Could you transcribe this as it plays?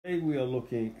Today we are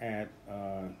looking at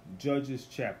Judges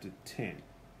chapter 10.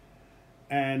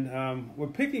 And we're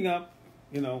picking up,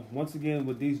 once again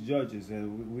with these judges.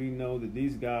 And we know that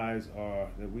these guys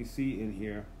that we see in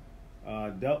here,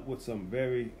 dealt with some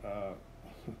very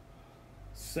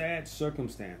sad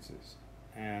circumstances.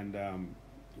 And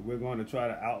we're going to try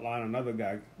to outline another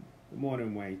guy. Good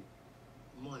morning, Wayne.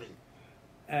 Good morning.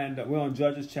 And we're on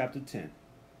Judges chapter 10.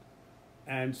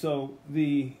 And so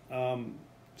the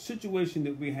situation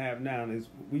that we have now is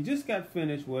we just got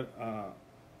finished with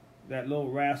that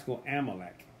little rascal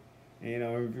Amalek. And,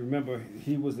 if you remember,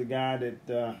 he was the guy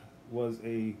that was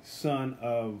a son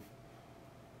of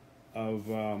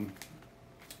who am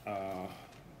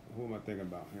I thinking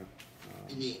about here?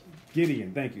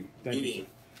 Gideon. Thank you. Gideon.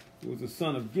 He was the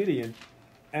son of Gideon,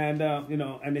 and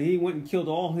and he went and killed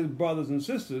all his brothers and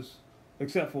sisters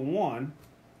except for one,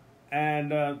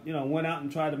 and went out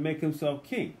and tried to make himself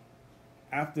king.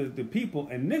 After the people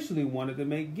initially wanted to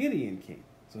make Gideon king.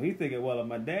 So he figured, well, if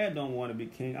my dad don't want to be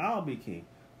king, I'll be king.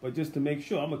 But just to make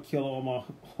sure, I'm going to kill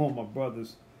all my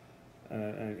brothers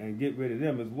and get rid of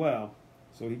them as well.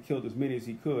 So he killed as many as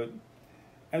he could.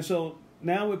 And so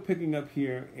now we're picking up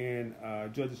here in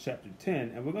Judges chapter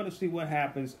 10, and we're going to see what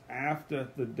happens after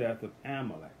the death of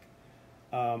Amalek.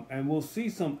 And we'll see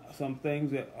some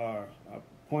things that are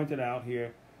pointed out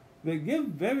here. They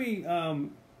give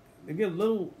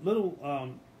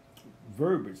little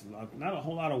verbiage, not a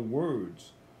whole lot of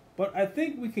words, but I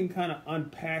think we can kind of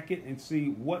unpack it and see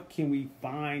what can we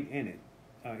find in it.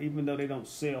 Even though they don't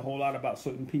say a whole lot about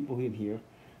certain people in here,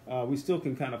 we still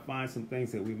can kind of find some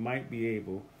things that we might be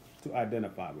able to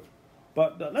identify with.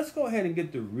 But let's go ahead and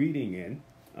get the reading in.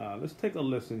 Let's take a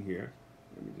listen here.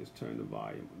 Let me just turn the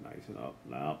volume nice and up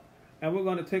loud. And we're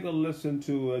going to take a listen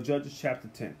to Judges chapter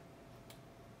 10.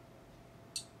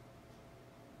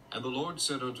 And the Lord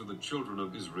said unto the children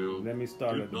of Israel... Let me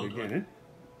start at the beginning.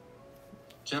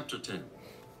 Chapter 10.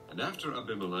 And after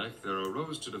Abimelech there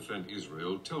arose to defend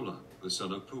Israel Tola, the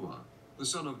son of Puah, the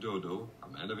son of Dodo, a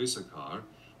man of Issachar,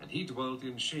 and he dwelt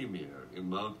in Shamir in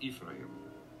Mount Ephraim.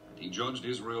 And he judged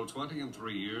Israel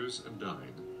 23 years, and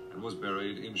died, and was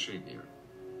buried in Shamir.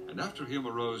 And after him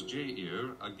arose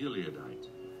Jair, a Gileadite,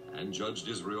 and judged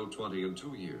Israel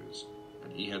 22 years.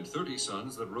 And he had 30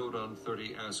 sons that rode on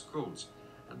 30 ass colts,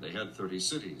 and they had 30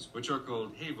 cities, which are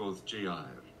called Havoth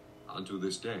Jair, unto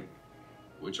this day,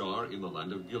 which are in the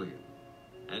land of Gilead.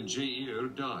 And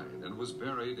Jair died, and was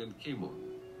buried in Chemon.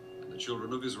 And the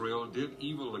children of Israel did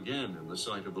evil again in the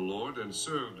sight of the Lord, and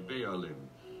served Baalim,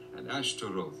 and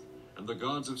Ashtaroth, and the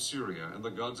gods of Syria, and the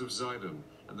gods of Zidon,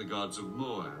 and the gods of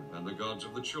Moab, and the gods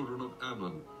of the children of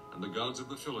Ammon, and the gods of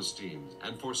the Philistines,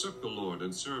 and forsook the Lord,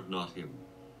 and served not him.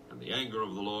 And the anger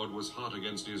of the Lord was hot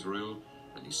against Israel,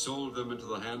 and he sold them into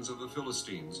the hands of the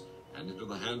Philistines, and into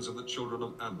the hands of the children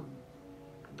of Ammon.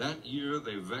 And that year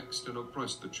they vexed and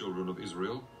oppressed the children of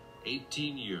Israel.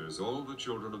 18 years all the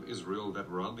children of Israel that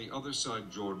were on the other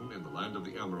side Jordan, in the land of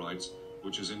the Amorites,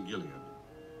 which is in Gilead.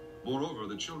 Moreover,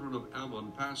 the children of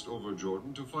Ammon passed over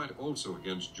Jordan to fight also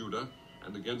against Judah,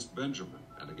 and against Benjamin,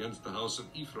 and against the house of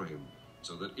Ephraim,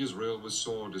 so that Israel was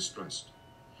sore distressed.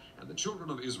 And the children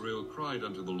of Israel cried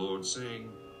unto the Lord,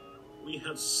 saying, We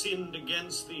have sinned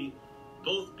against thee,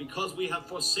 both because we have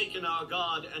forsaken our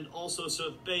God, and also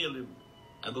served Baalim.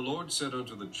 And the Lord said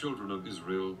unto the children of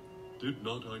Israel, Did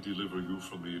not I deliver you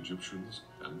from the Egyptians,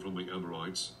 and from the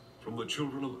Amorites, from the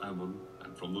children of Ammon,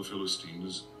 and from the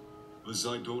Philistines? The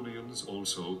Zidonians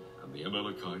also, and the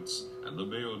Amalekites, and the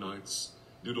Maonites,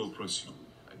 did oppress you.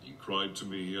 And ye cried to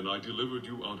me, and I delivered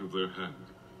you out of their hand.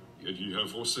 Yet ye have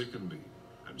forsaken me,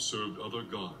 and served other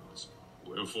gods.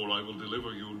 Wherefore I will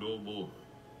deliver you no more.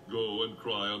 Go and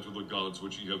cry unto the gods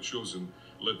which ye have chosen.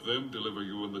 Let them deliver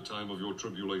you in the time of your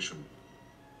tribulation.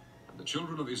 And the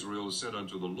children of Israel said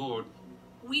unto the Lord,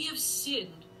 We have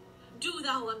sinned. Do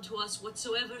thou unto us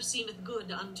whatsoever seemeth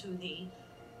good unto thee.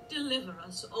 Deliver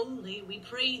us only, we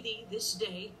pray thee, this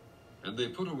day. And they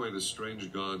put away the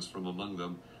strange gods from among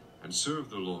them, and served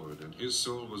the Lord, and his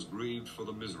soul was grieved for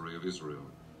the misery of Israel.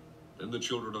 Then the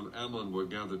children of Ammon were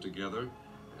gathered together,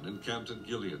 and encamped in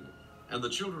Gilead. And the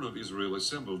children of Israel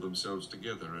assembled themselves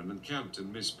together, and encamped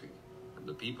in Mizpeh. And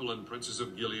the people and princes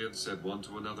of Gilead said one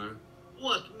to another,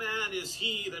 What man is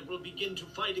he that will begin to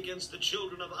fight against the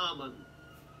children of Ammon?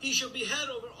 He shall be head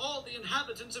over all the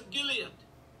inhabitants of Gilead.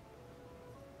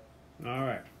 All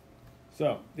right.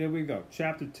 So there we go.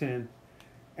 Chapter 10.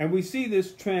 And we see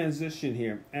this transition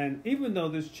here. And even though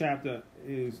this chapter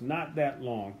is not that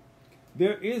long,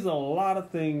 there is a lot of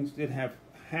things that have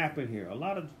happened here. A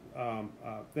lot of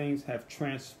things have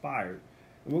transpired.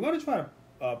 And we're going to try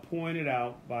to point it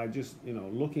out by just,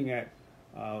 looking at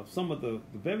some of the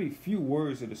very few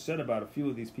words that are said about a few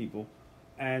of these people,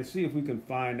 and see if we can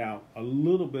find out a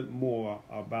little bit more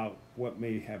about what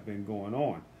may have been going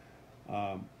on.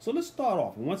 So let's start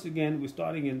off. And once again, we're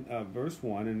starting in verse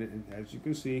 1, and as you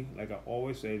can see, like I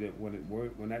always say, that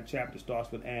when that chapter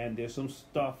starts with "and," there's some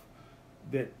stuff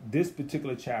that this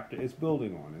particular chapter is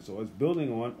building on. And so it's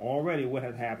building on already what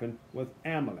had happened with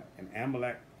Amalek. And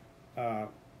Amalek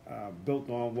built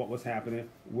on what was happening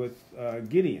with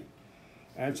Gideon.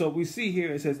 And so we see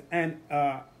here, it says, and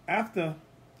after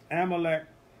Amalek,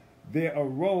 there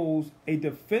arose a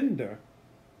defender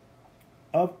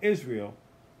of Israel,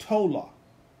 Tola,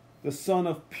 the son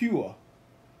of Pua,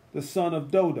 the son of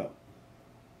Dodo.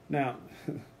 Now,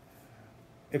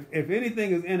 if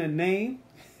anything is in a name,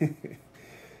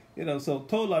 so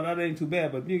Tola, that ain't too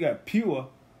bad, but you got Pua,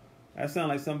 that sounds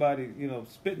like somebody,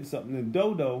 spitting something. And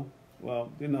Dodo,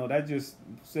 well, that just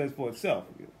says for itself.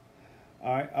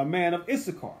 All right, a man of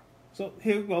Issachar. So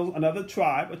here goes another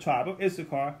tribe, a tribe of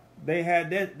Issachar. They had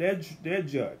their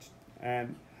judge.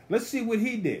 And let's see what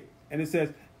he did. And it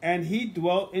says, and he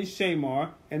dwelt in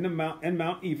Shamar in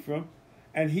Mount Ephraim,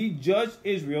 and he judged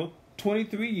Israel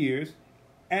 23 years,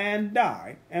 and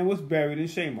died, and was buried in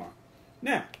Shamar.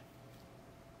 Now,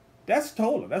 that's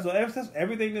Tola. That's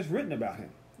everything that's written about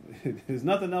him. There's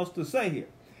nothing else to say here.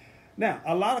 Now,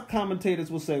 a lot of commentators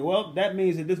will say, well, that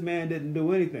means that this man didn't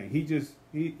do anything.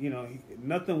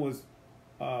 Nothing was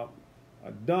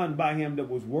done by him that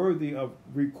was worthy of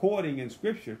recording in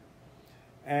Scripture.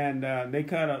 And they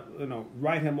kind of,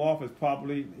 write him off as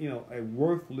probably, a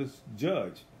worthless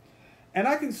judge. And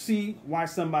I can see why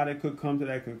somebody could come to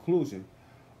that conclusion.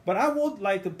 But I would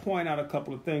like to point out a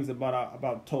couple of things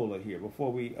about Tola here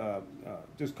before we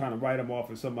just kind of write him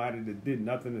off as somebody that did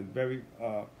nothing and very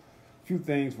few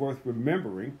things worth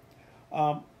remembering.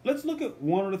 Let's look at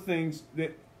one of the things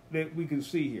that we can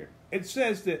see here. It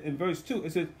says that in verse 2,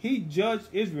 it says, he judged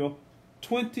Israel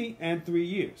 23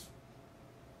 years.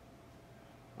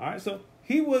 All right, so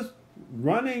he was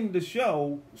running the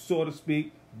show, so to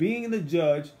speak, being the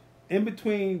judge in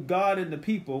between God and the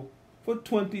people for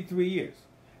 23 years.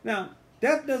 Now,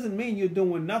 that doesn't mean you're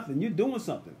doing nothing. You're doing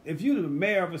something. If you're the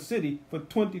mayor of a city for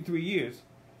 23 years,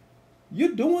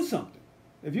 you're doing something.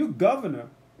 If you're governor,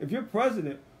 if you're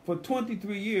president for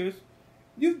 23 years,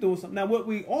 you're doing something. Now, what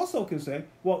we also can say,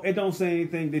 well, it don't say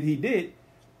anything that he did.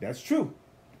 That's true.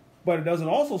 But it doesn't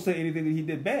also say anything that he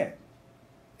did bad.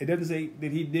 It doesn't say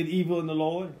that he did evil in the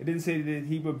Lord. It didn't say that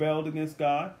he rebelled against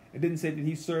God. It didn't say that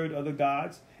he served other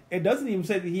gods. It doesn't even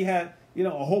say that he had, a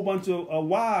whole bunch of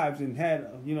wives and had,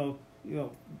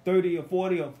 30 or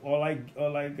 40 or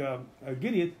like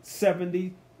Gideon,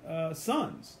 70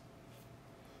 sons.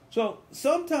 So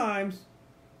sometimes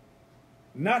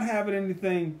not having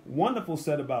anything wonderful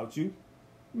said about you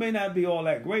may not be all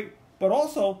that great, but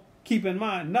also keep in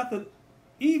mind nothing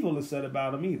evil is said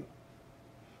about him either.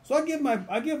 So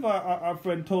I give our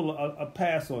friend Tola a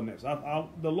pass on this.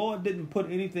 The Lord didn't put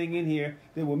anything in here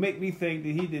that would make me think that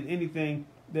he did anything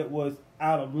that was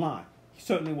out of line. He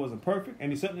certainly wasn't perfect,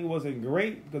 and he certainly wasn't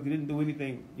great because he didn't do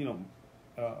anything,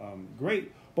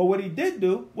 great. But what he did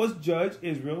do was judge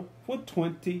Israel for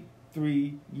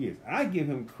 23 years. I give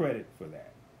him credit for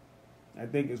that. I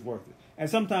think it's worth it. And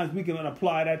sometimes we can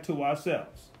apply that to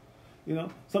ourselves.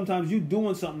 Sometimes you're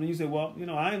doing something and you say, well,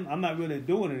 I'm not really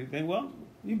doing anything. Well,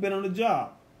 you've been on the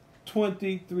job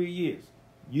 23 years.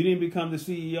 You didn't become the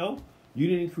CEO. You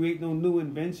didn't create no new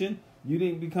invention. You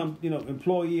didn't become,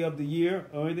 employee of the year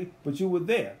or anything, but you were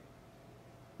there.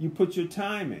 You put your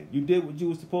time in. You did what you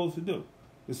were supposed to do.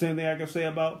 The same thing I can say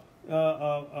about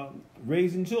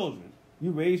raising children.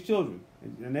 You raise children.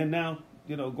 And then now,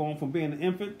 going from being an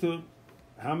infant to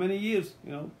how many years?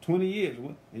 20 years.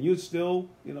 And you're still,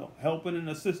 helping and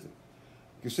assisting.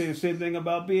 You can say the same thing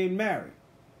about being married.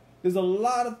 There's a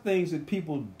lot of things that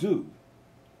people do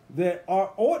that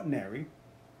are ordinary,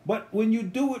 but when you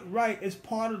do it right, it's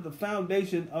part of the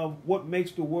foundation of what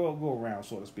makes the world go around,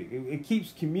 so to speak. It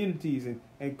keeps communities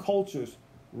and cultures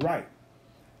right.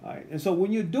 All right. And so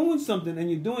when you're doing something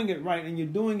and you're doing it right and you're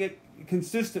doing it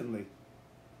consistently,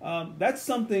 that's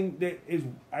something that is,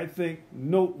 I think,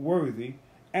 noteworthy.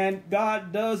 And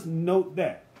God does note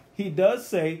that. He does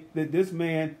say that this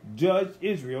man judged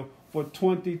Israel for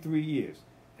 23 years.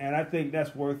 And I think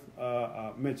that's worth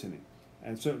mentioning.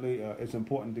 And certainly it's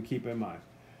important to keep in mind.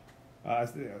 I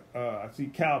see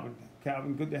Calvin.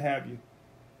 Calvin, good to have you.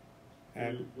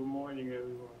 And good morning,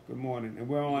 everyone. Good morning. And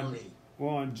we're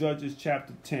on Judges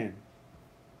chapter 10.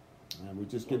 And we're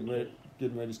just getting ready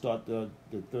to start the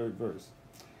third verse.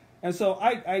 And so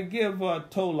I give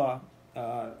Tola,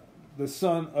 the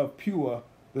son of Pua,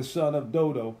 the son of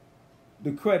Dodo,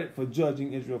 the credit for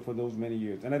judging Israel for those many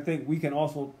years. And I think we can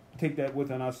also take that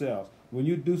within ourselves. When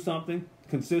you do something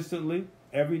consistently,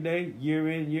 every day, year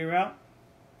in, year out,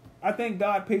 I think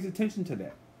God pays attention to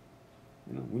that.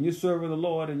 You know, when you're serving the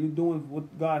Lord and you're doing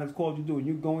what God has called you to do, and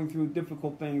you're going through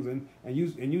difficult things, and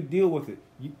you deal with it,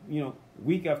 you know,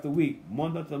 week after week,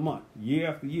 month after month, year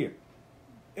after year,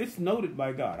 it's noted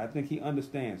by God. I think He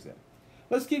understands that.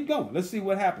 Let's keep going. Let's see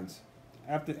what happens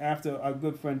after our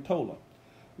good friend Tola.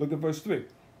 Look at verse 3.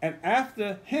 And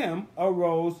after him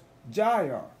arose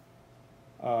Jair,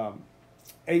 a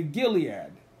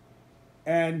Gilead,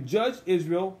 and judged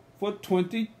Israel for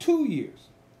 22 years.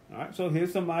 All right, so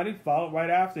here's somebody followed right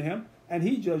after him, and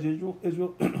he judged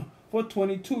Israel for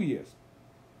 22 years.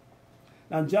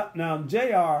 Now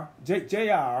Jair,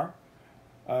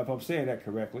 if I'm saying that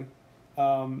correctly,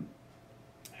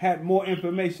 had more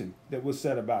information that was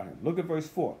said about him. Look at verse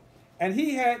 4. And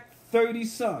he had 30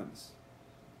 sons,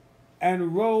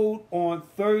 and rode on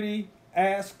 30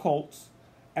 ass colts,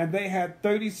 and they had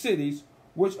 30 cities,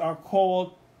 which are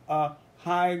called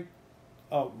High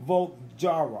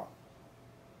Voljarah,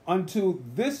 unto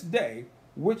this day,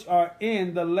 which are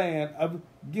in the land of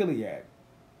Gilead.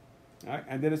 All right?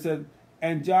 And then it says,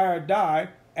 and Jair died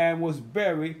and was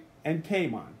buried in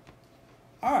Canaan.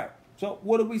 All right, so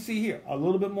what do we see here? A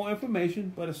little bit more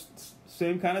information, but it's the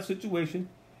same kind of situation.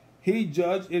 He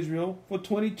judged Israel for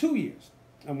 22 years.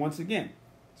 And once again,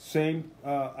 same,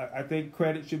 I think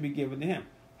credit should be given to him.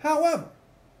 However,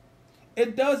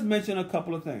 it does mention a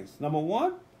couple of things. Number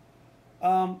one,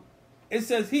 it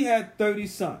says he had 30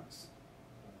 sons.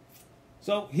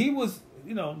 So he was,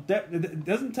 you know, it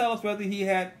doesn't tell us whether he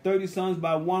had 30 sons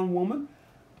by one woman.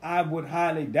 I would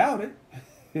highly doubt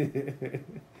it.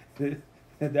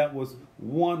 That was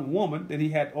one woman that he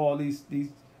had all these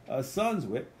sons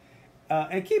with.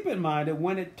 And keep in mind that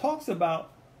when it talks about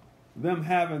them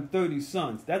having 30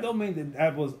 sons, that don't mean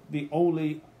that was the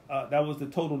only, that was the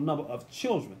total number of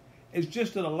children. It's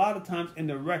just that a lot of times in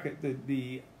the record,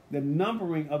 the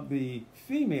numbering of the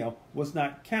female was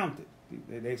not counted.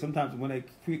 They sometimes when they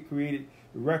created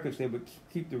records, they would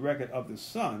keep the record of the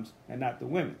sons and not the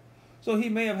women. So he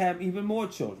may have had even more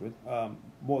children,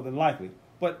 more than likely.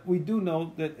 But we do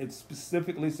know that it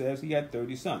specifically says he had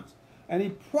 30 sons. And he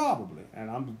probably,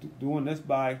 and I'm doing this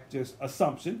by just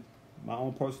assumption, my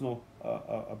own personal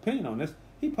opinion on this,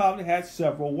 he probably had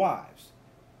several wives,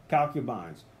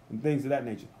 concubines, and things of that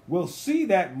nature. We'll see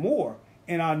that more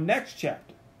in our next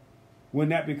chapter when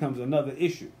that becomes another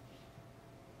issue.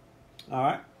 All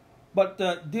right? But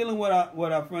dealing with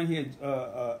our friend here,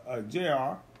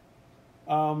 J.R.,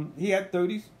 he had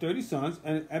 30 sons,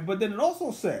 but then it also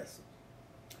says,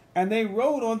 and they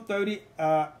rode on 30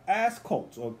 ass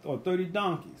colts or 30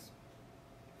 donkeys.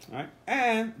 Right?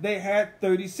 And they had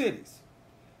 30 cities.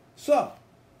 So,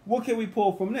 what can we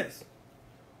pull from this?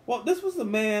 Well, this was a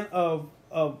man of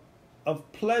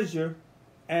pleasure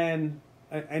and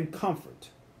comfort.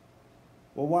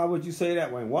 Well, why would you say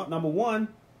that way? Well, number one,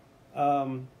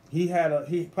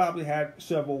 he probably had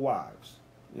several wives.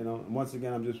 You know, and once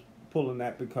again, I'm just pulling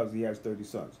that because he has 30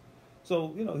 sons.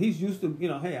 So, you know, he's used to, you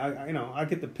know, hey, I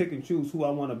get to pick and choose who I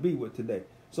want to be with today.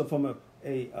 So from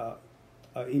a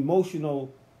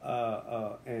emotional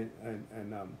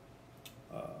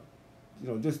you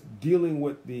know, just dealing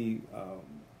with the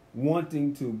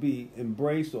wanting to be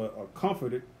embraced or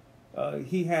comforted,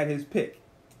 he had his pick.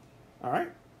 All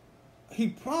right? He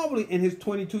probably in his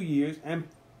 22 years and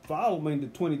following the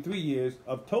 23 years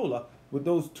of Tola with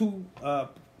those two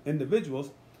individuals,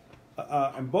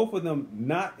 and both of them,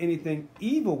 not anything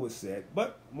evil was said.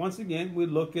 But once again, we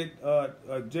look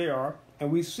at J.R.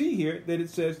 and we see here that it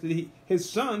says that his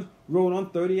sons rode on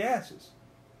 30 asses.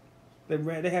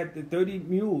 They had the 30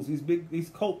 mules, these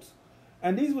colts,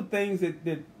 and these were things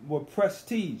that were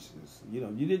prestigious. You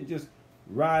know, you didn't just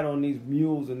ride on these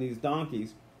mules and these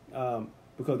donkeys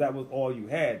because that was all you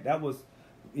had. That was,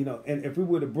 you know, and if we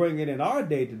were to bring it in our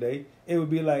day today, it would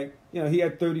be like, you know, he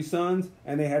had 30 sons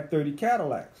and they had 30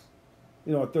 Cadillacs.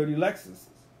 You know, or 30 Lexuses,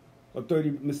 or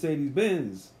 30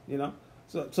 Mercedes-Benz, you know.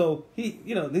 So he,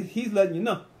 you know, he's letting you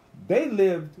know they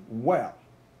lived well.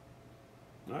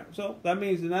 All right. So that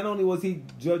means that not only was he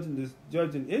judging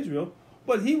Israel,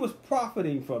 but he was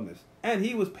profiting from this, and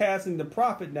he was passing the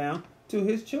profit down to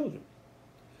his children.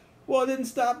 Well, it didn't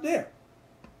stop there.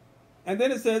 And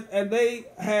then it says, and they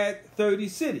had 30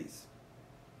 cities.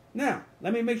 Now,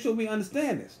 let me make sure we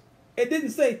understand this. It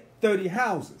didn't say 30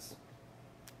 houses.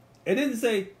 It didn't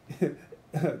say,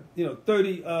 you know,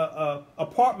 30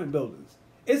 apartment buildings.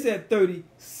 It said 30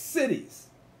 cities.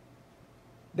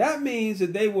 That means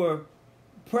that they were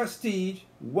prestige,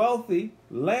 wealthy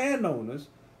landowners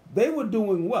they were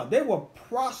doing well. They were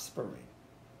prospering.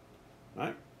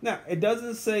 Right? Now, it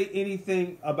doesn't say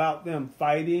anything about them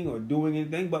fighting or doing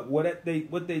anything, but what they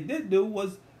did do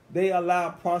was they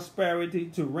allowed prosperity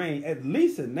to reign, at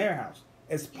least in their house.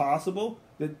 It's possible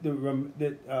that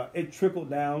it trickled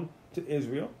down to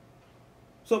Israel.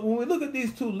 So when we look at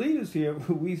these two leaders here,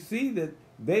 we see that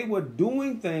they were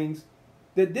doing things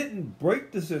that didn't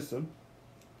break the system,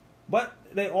 but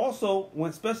they also,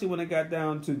 especially when it got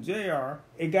down to JR,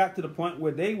 it got to the point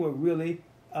where they were really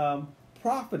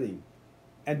profiting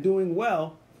and doing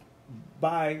well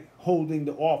by holding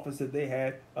the office that they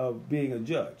had of being a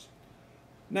judge.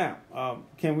 Now,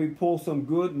 can we pull some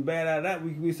good and bad out of that?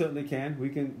 We certainly can. We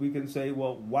can say,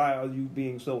 well, why are you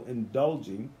being so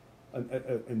indulgent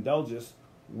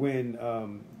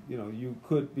when you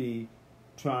could be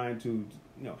trying to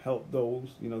help those?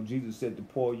 Jesus said, "The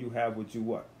poor you have what you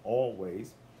what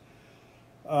always."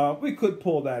 We could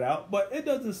pull that out, but it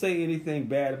doesn't say anything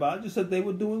bad about it. It just said they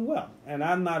were doing well. And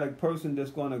I'm not a person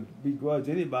that's going to begrudge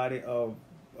anybody of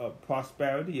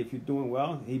prosperity if you're doing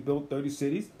well. He built 30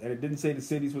 cities, and it didn't say the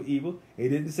cities were evil. It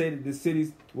didn't say that the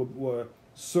cities were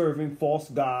serving false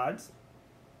gods.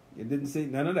 It didn't say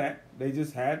none of that. They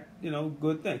just had,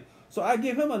 good things. So I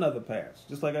give him another pass,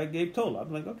 just like I gave Tola.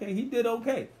 I'm like, okay, he did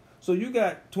okay. So you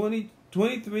got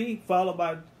 23 followed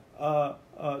by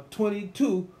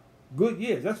 22 good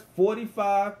years. That's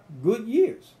 45 good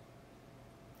years.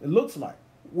 It looks like,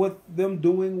 with them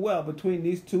doing well between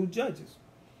these two judges.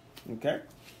 Okay?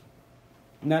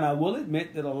 Now, I will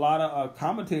admit that a lot of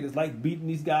commentators like beating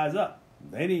these guys up.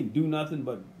 They didn't do nothing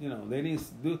but, they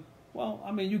didn't do... Well,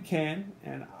 I mean, you can,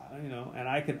 and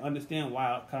I can understand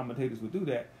why commentators would do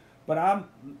that, but I'm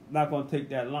not going to take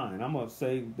that line. I'm going to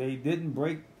say they didn't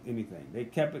break anything. They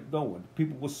kept it going.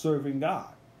 People were serving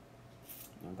God.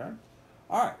 Okay?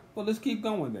 All right, well, let's keep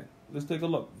going then. Let's take a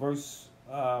look. Verse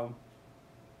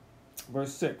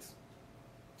 6.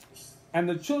 And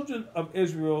the children of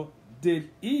Israel did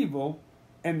evil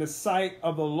in the sight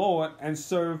of the Lord and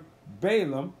served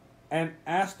Balaam and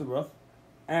Ashtoreth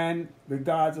and the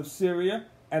gods of Syria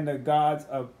and the gods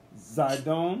of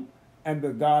Zidon and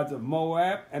the gods of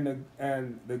Moab and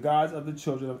the gods of the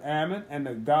children of Ammon and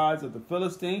the gods of the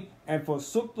Philistine, and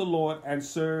forsook the Lord and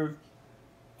served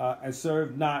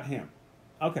not him.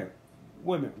 Okay,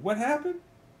 wait a minute. What happened?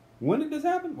 When did this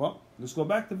happen? Well, let's go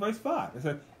back to verse 5. It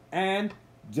said, and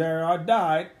Jair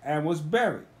died and was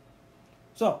buried.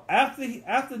 So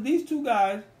after these two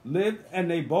guys lived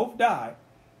and they both died,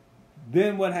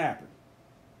 then what happened?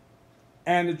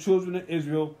 And the children of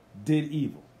Israel did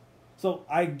evil. So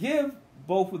I give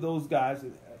both of those guys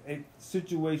a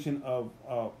situation of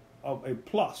a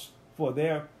plus for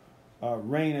their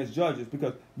reign as judges,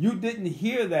 because you didn't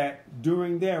hear that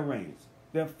during their reigns.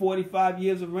 Their 45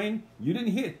 years of reign, you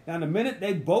didn't hear it. Now, the minute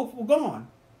they both were gone,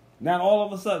 now all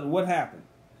of a sudden, what happened?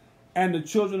 And the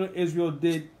children of Israel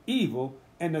did evil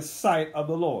in the sight of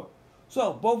the Lord.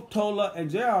 So both Tola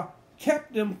and Jair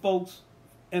kept them folks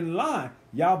in line.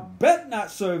 Y'all bet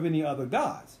not serve any other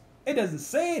gods. It doesn't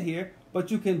say it here,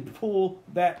 but you can pull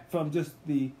that from just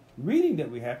the reading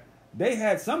that we have. They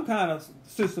had some kind of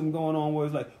system going on where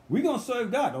it's like, we're going to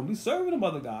serve God. Don't be serving them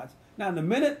other gods. Now, the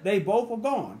minute they both are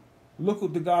gone, look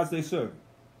at the gods they serve.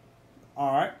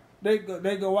 All right? They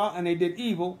go out and they did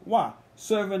evil. Why?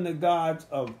 Serving the gods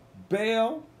of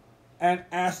Baal and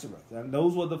Ashtoreth. And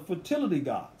those were the fertility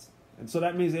gods. And so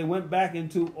that means they went back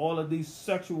into all of these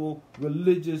sexual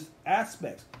religious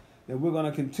aspects that we're going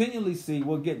to continually see.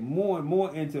 We'll get more and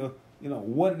more into,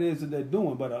 what it is that they're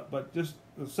doing. But just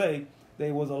to say,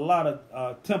 there was a lot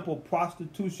of temple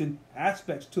prostitution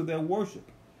aspects to their worship.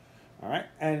 All right?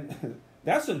 And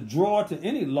that's a draw to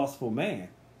any lustful man.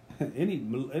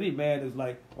 any man is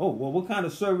like, oh, well, what kind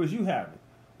of service you having?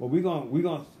 Well, we're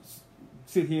gonna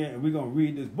sit here and we're gonna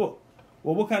read this book.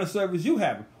 Well, what kind of service you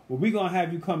having? Well, we're gonna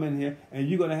have you come in here and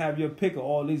you're gonna have your pick of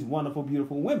all these wonderful,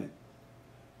 beautiful women.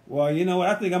 Well, you know what?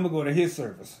 I think I'm gonna go to his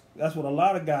service. That's what a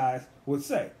lot of guys would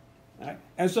say. Right?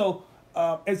 And so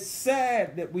it's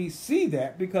sad that we see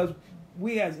that, because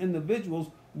we as individuals,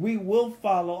 we will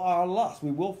follow our lust.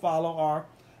 We will follow our...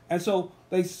 And so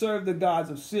they serve the gods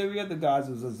of Syria, the gods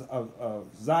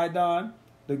of Zidon,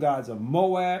 the gods of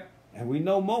Moab. And we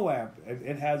know Moab,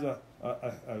 it has a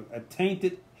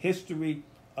tainted history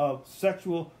of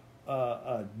sexual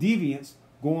deviance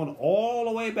going all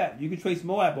the way back. You can trace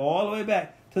Moab all the way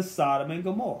back to Sodom and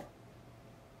Gomorrah.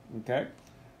 Okay?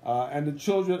 And the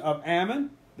children of Ammon,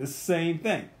 the same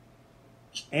thing.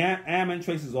 Ammon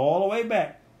traces all the way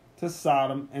back to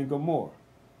Sodom and Gomorrah.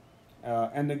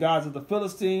 And the gods of the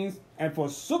Philistines, and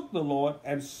forsook the Lord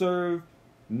and served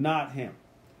not him.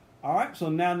 All right, so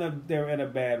now they're in a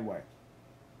bad way.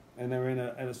 And they're in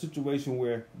a situation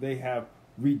where they have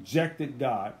rejected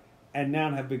God and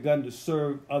now have begun to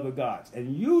serve other gods.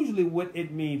 And usually what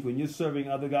it means when you're serving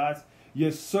other gods,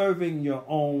 you're serving your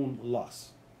own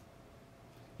lusts.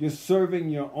 You're serving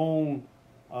your own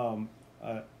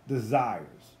desires.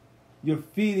 You're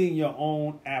feeding your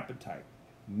own appetite.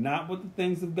 Not with the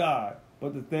things of God,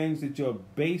 but the things that your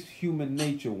base human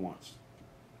nature wants.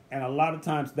 And a lot of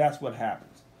times that's what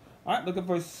happens. All right, look at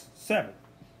verse 7.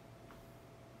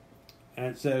 And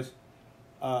it says,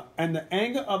 and the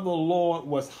anger of the Lord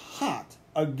was hot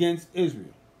against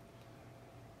Israel.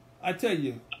 I tell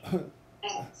you, good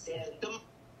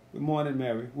morning,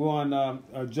 Mary. We're on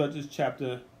Judges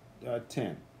chapter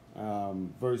 10,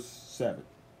 verse 7.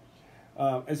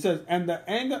 It says, and the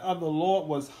anger of the Lord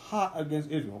was hot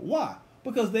against Israel. Why?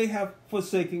 Because they have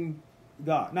forsaken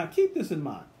God. Now, keep this in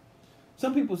mind.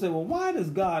 Some people say, well, why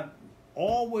does God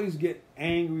always get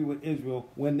angry with Israel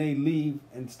when they leave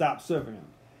and stop serving him?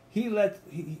 He lets,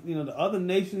 the other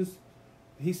nations,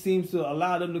 he seems to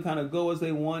allow them to kind of go as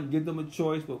they want, give them a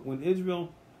choice. But when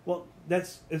Israel, well,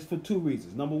 it's for two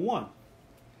reasons. Number one,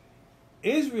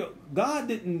 God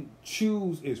didn't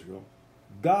choose Israel.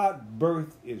 God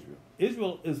birthed Israel.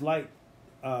 Israel is like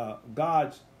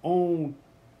God's own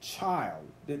child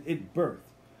that it birthed,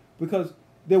 because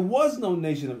there was no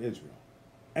nation of Israel.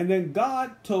 And then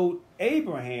God told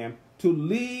Abraham to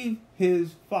leave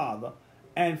his father,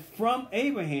 and from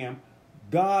Abraham,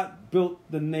 God built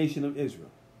the nation of Israel.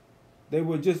 They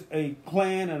were just a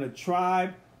clan and a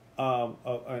tribe of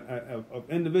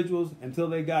individuals until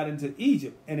they got into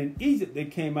Egypt. And in Egypt, they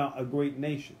came out a great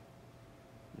nation.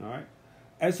 All right?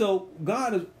 And so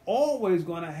God is always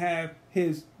going to have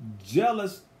his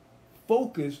jealous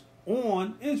focus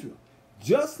on Israel,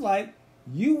 just like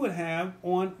you would have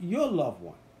on your loved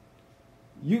one.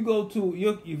 You go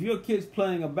to if your kid's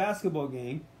playing a basketball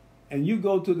game, and you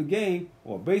go to the game,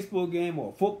 or a baseball game, or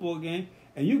a football game,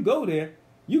 and you go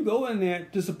in there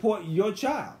to support your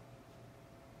child.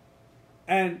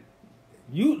 And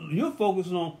you're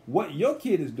focusing on what your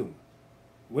kid is doing.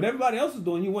 What everybody else is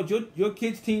doing, you want your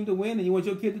kid's team to win, and you want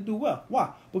your kid to do well.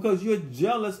 Why? Because you're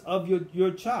jealous of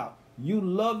your child. You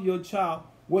love your child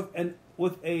with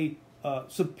a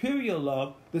superior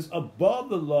love that's above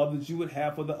the love that you would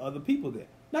have for the other people there.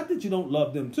 Not that you don't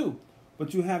love them too,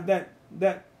 but you have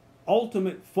that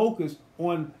ultimate focus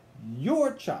on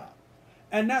your child.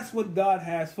 And that's what God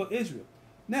has for Israel.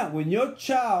 Now, when your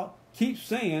child keeps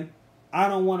saying, I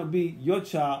don't want to be your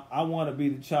child, I want to be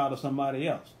the child of somebody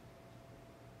else.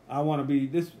 I want to be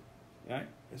this, right?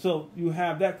 So you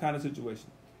have that kind of situation.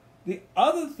 The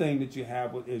other thing that you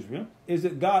have with Israel is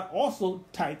that God also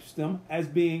types them as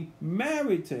being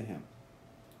married to him.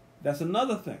 That's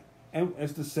another thing. And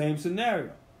it's the same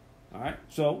scenario. All right.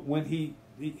 So when he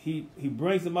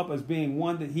brings them up as being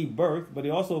one that he birthed, but he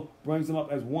also brings them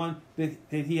up as one that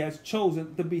he has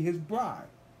chosen to be his bride.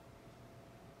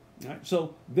 All right?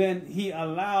 So then he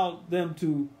allowed them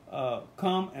to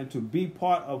come and to be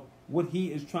part of what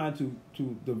he is trying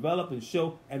to develop and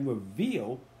show and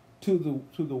reveal to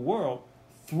the world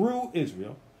through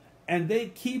Israel. And they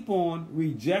keep on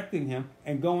rejecting him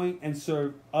and going and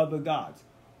serve other gods,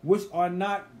 which are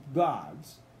not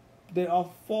gods. They are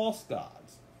false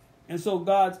gods. And so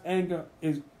God's anger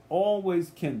is always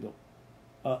kindled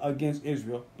against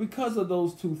Israel because of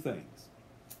those two things.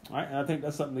 All right? And I think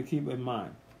that's something to keep in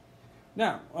mind.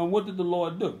 Now, what did the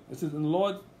Lord do? It says, and the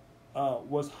Lord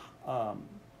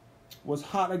was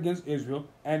hot against Israel,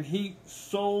 and he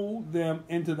sold them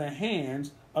into the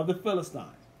hands of the Philistines.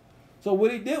 So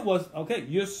what he did was, okay,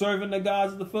 you're serving the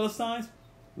gods of the Philistines.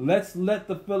 Let's let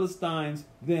the Philistines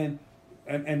then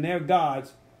and their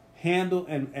gods handle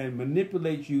and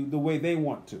manipulate you the way they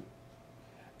want to.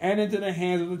 And into the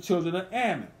hands of the children of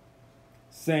Ammon.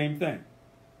 Same thing.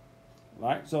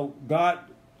 Right? So God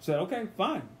said, okay,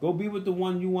 fine. Go be with the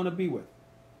one you want to be with.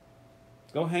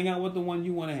 Go hang out with the one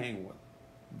you want to hang with.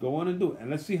 Go on and do it.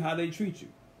 And let's see how they treat you.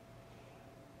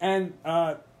 And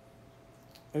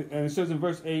it says in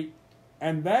verse 8,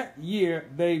 and that year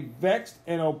they vexed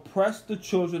and oppressed the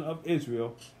children of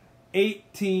Israel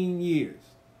 18 years.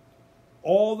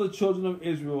 All the children of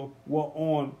Israel were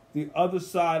on the other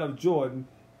side of Jordan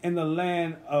in the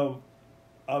land of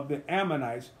the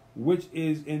Ammonites, which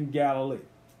is in Galilee.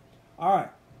 All right.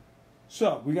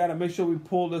 So we got to make sure we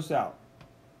pull this out.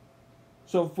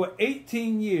 So for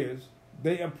 18 years,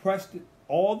 they oppressed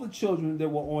all the children that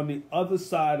were on the other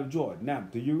side of Jordan. Now,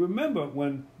 do you remember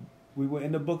when we were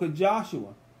in the book of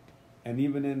Joshua, and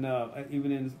even in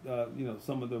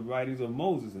some of the writings of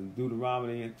Moses and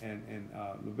Deuteronomy and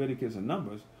Leviticus and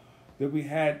Numbers, that we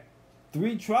had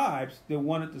 3 tribes that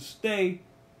wanted to stay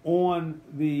on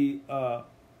the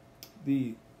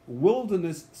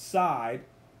wilderness side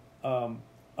of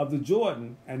the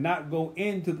Jordan and not go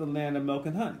into the land of milk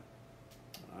and honey.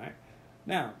 All right.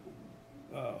 Now,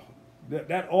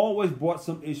 that always brought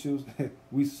some issues.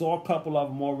 We saw a couple of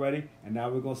them already, and now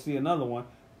we're going to see another one.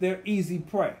 They're easy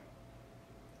prey.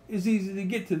 It's easy to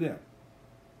get to them.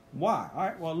 Why? All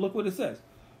right. Well, look what it says.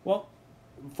 Well,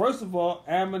 first of all,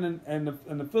 Ammon and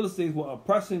the Philistines were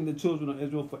oppressing the children of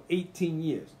Israel for 18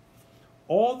 years.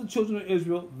 All the children of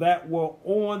Israel that were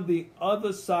on the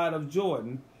other side of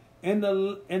Jordan in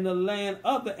the land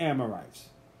of the Amorites.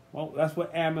 Well, that's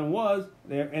what Ammon was.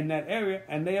 They're in that area,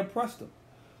 and they oppressed them.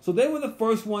 So they were the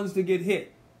first ones to get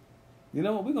hit. You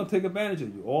know what? We're going to take advantage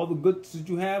of you. All the goods that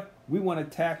you have, we want to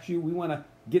tax you. We want to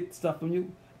get stuff from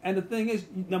you. And the thing is,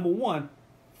 number one,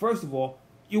 first of all,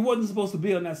 you wasn't supposed to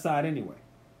be on that side anyway.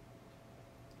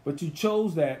 But you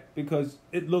chose that because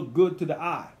it looked good to the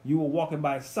eye. You were walking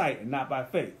by sight and not by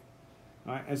faith.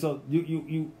 All right? And so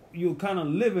you're kind of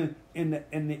living in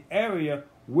the area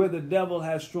where the devil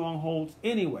has strongholds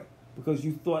anyway, because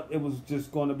you thought it was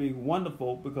just going to be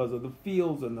wonderful because of the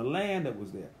fields and the land that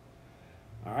was there.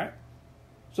 All right?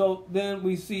 So then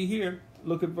we see here,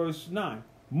 look at verse 9.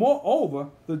 Moreover,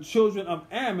 the children of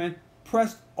Ammon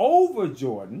pressed over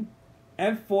Jordan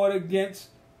and fought against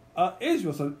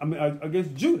Israel,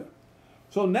 against Judah.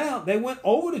 So now they went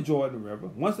over the Jordan River.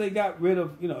 Once they got rid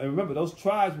of, and remember, those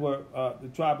tribes were the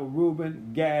tribe of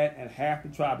Reuben, Gad, and half the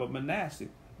tribe of Manasseh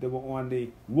that were on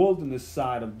the wilderness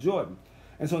side of Jordan.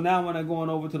 And so now when they're going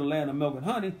over to the land of milk and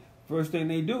honey, first thing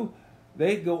they do,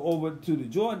 they go over to the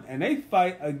Jordan and they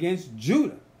fight against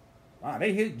Judah. Wow,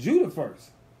 they hit Judah first.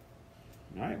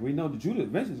 All right, we know that Judah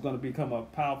eventually is going to become a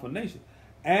powerful nation.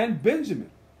 And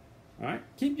Benjamin. All right,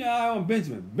 keep your eye on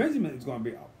Benjamin. Benjamin is going to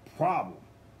be a problem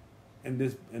in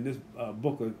this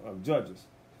book of Judges.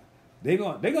 They're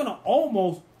going to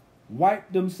almost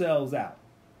wipe themselves out.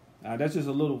 Now that's just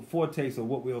a little foretaste of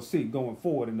what we'll see going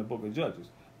forward in the book of Judges.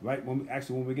 Right?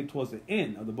 When we get towards the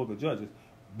end of the book of Judges,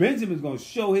 Benjamin's going to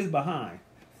show his behind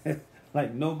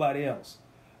like nobody else.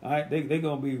 All right, they're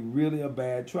going to be really a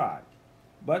bad tribe.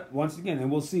 But once again,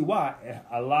 and we'll see why,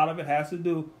 a lot of it has to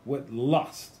do with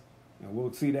lust. And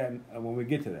we'll see that when we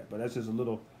get to that. But that's just a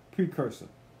little precursor.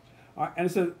 All right, and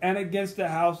it says, and against the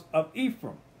house of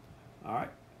Ephraim. All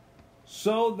right,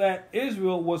 so that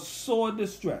Israel was sore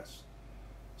distressed.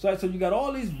 So you got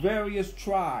all these various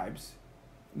tribes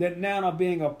that now are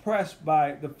being oppressed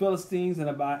by the Philistines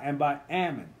and by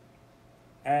Ammon.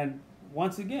 And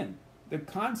once again, the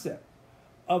concept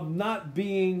of not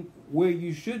being where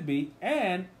you should be,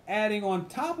 and adding on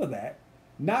top of that,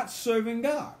 not serving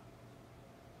God.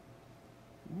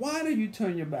 Why do you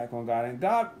turn your back on God? And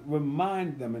God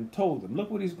reminded them and told them. Look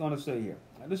what he's going to say here.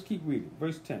 Now, let's keep reading.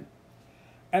 Verse 10.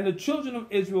 And the children of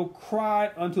Israel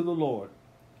cried unto the Lord,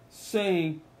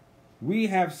 saying, we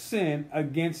have sinned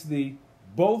against thee,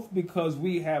 both because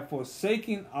we have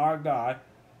forsaken our God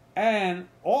and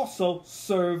also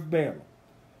served Baalim.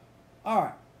 All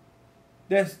right.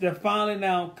 They're finally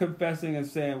now confessing and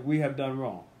saying we have done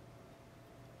wrong.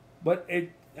 But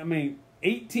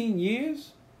 18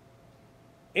 years?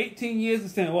 18 years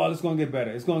of saying, well, it's going to get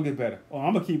better. It's going to get better. Oh,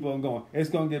 I'm going to keep on going. It's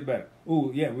going to get better.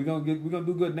 Ooh, yeah, we're going to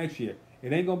do good next year.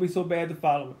 It ain't going to be so bad to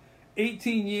follow.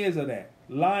 18 years of that.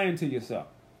 Lying to yourself.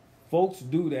 Folks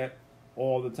do that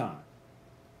all the time.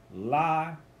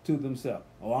 Lie to themselves.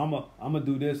 Oh, I'm going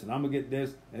to do this and I'm going to get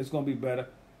this and it's going to be better.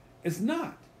 It's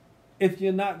not. If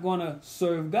you're not going to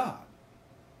serve God.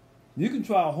 You can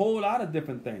try a whole lot of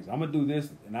different things. I'm going to do this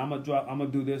and I'm going to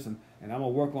do this and I'm going to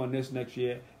work on this next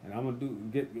year and I'm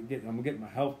going to get my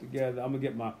health together. I'm going to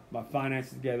get my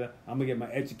finances together. I'm going to get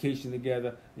my education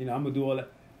together. I'm going to do all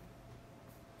that.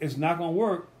 It's not going to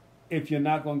work if you're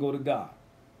not going to go to God.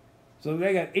 So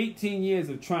they got 18 years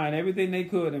of trying everything they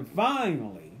could, and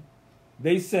finally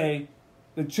they say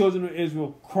the children of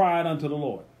Israel cried unto the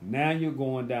Lord. Now you're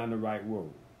going down the right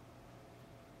road.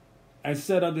 And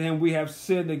said unto him, we have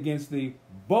sinned against thee,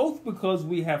 both because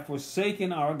we have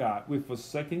forsaken our God. We've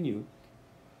forsaken you.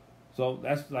 So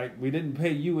that's like we didn't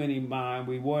pay you any mind.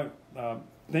 We weren't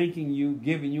thanking you,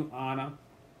 giving you honor,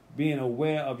 being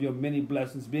aware of your many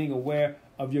blessings, being aware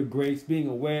of your grace, being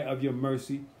aware of your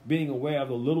mercy, being aware of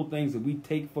the little things that we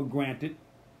take for granted.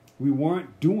 We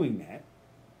weren't doing that.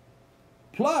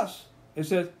 Plus, it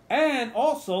says, and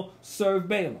also serve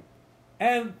Baalim.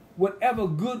 And whatever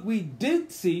good we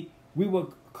did see, we were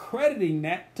crediting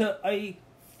that to a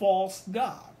false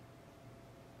god.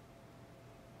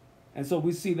 And so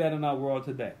we see that in our world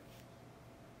today.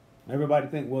 Everybody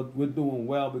think, well, we're doing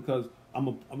well because I'm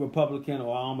a Republican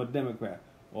or I'm a Democrat.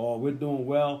 or we're doing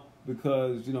well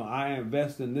because, I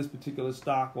invest in this particular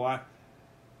stock,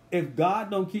 if God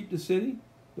don't keep the city,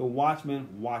 the watchman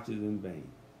watches in vain.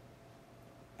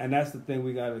 And that's the thing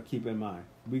we got to keep in mind.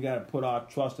 We got to put our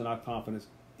trust and our confidence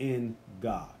in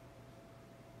God.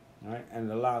 All right?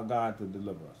 And allow God to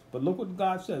deliver us. But look what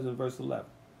God says in verse 11.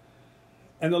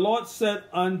 And the Lord said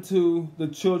unto the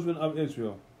children of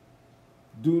Israel,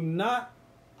 do not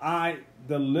I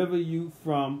deliver you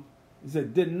from, he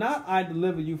said, did not I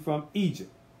deliver you from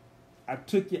Egypt? I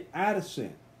took you out of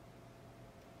sin.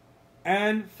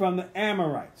 And from the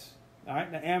Amorites. All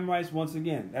right, the Amorites, once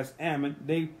again, that's Ammon.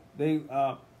 They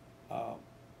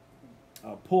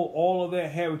pull all of their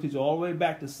heritage all the way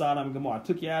back to Sodom and Gomorrah. I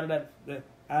took you out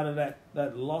of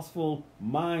that lustful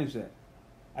mindset.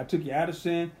 I took you out of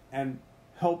sin and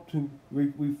helped to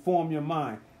reform your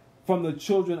mind. From the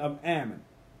children of Ammon,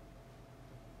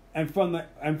 and from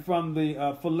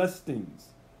the Philistines,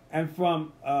 and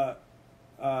from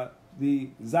the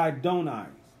Zidonites,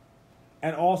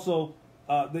 and also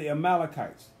the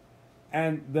Amalekites,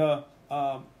 and the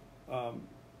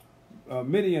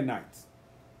Midianites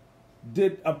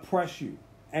did oppress you,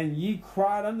 and ye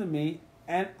cried unto me,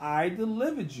 and I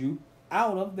delivered you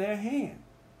out of their hand.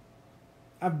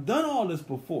 I've done all this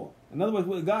before. In other words,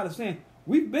 what God is saying,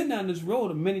 we've been down this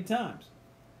road many times.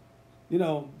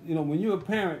 When you're a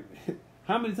parent,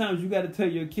 how many times you got to tell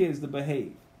your kids to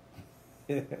behave?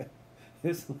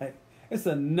 It's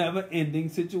a never-ending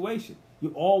situation.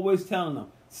 You're always telling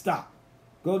them, stop,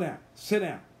 go down, sit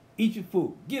down, eat your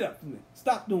food, get up from there,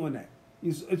 stop doing that.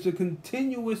 It's a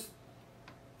continuous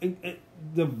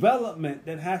development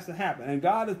that has to happen. And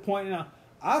God is pointing out,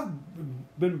 I've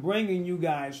been bringing you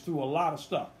guys through a lot of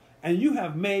stuff, and you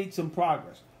have made some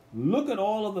progress. Look at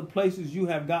all of the places you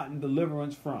have gotten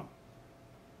deliverance from.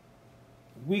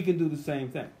 We can do the same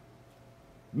thing.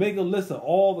 Make a list of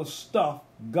all the stuff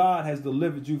God has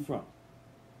delivered you from.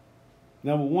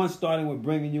 Number one, starting with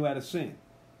bringing you out of sin,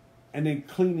 and then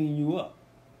cleaning you up,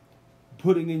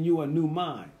 putting in you a new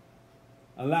mind,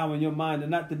 allowing your mind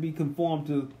not to be conformed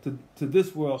to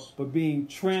this world, but being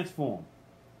transformed.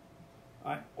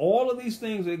 All right? All of these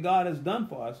things that God has done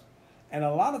for us, and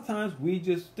a lot of times we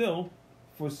just still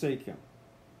forsake Him,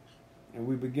 and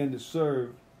we begin to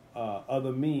serve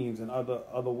other means and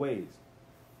other ways.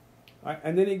 All right?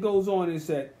 And then He goes on and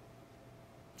said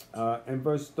in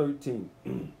verse 13,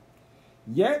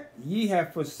 yet ye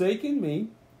have forsaken me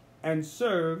and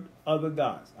served other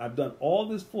gods. I've done all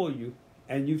this for you,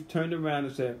 and you've turned around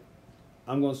and said,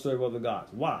 I'm going to serve other gods.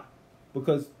 Why?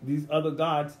 Because these other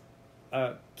gods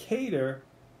cater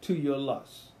to your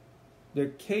lusts. They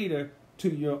cater to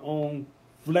your own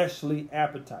fleshly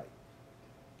appetite.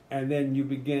 And then you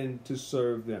begin to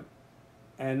serve them.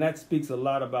 And that speaks a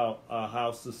lot about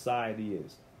how society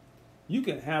is. You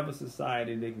can have a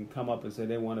society that can come up and say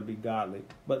they want to be godly.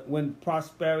 But when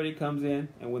prosperity comes in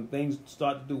and when things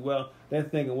start to do well, they're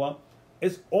thinking, well,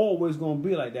 it's always going to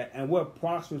be like that. And we're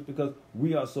prosperous because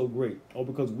we are so great or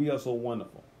because we are so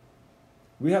wonderful.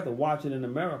 We have to watch it in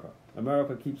America.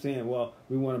 America keeps saying, well,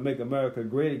 we want to make America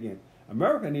great again.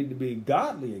 America needs to be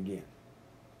godly again.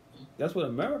 That's what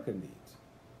America needs.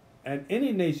 And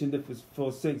any nation that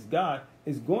forsakes God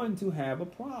is going to have a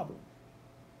problem.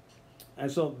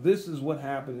 And so this is what's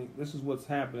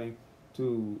happening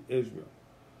to Israel.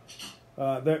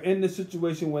 They're in this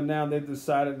situation where now they've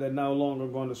decided they're no longer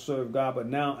going to serve God. But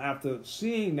now after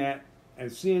seeing that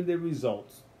and seeing the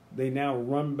results, they now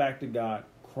run back to God,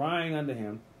 crying unto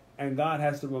Him. And God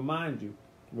has to remind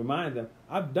them,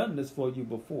 I've done this for you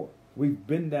before. We've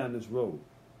been down this road.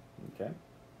 Okay?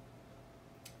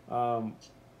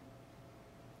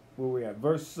 Where we at?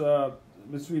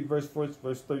 Let's read verse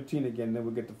 13 again, then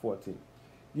we'll get to 14.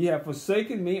 Ye have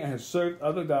forsaken me and have served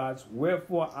other gods,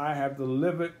 wherefore I have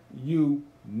delivered you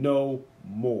no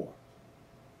more.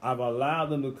 I've allowed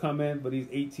them to come in for these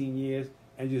 18 years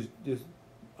and just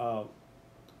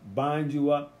bind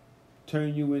you up,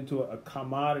 turn you into a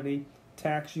commodity,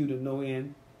 tax you to no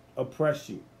end, oppress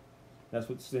you. That's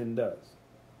what sin does.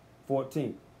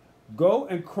 14. Go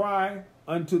and cry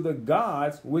unto the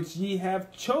gods which ye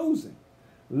have chosen.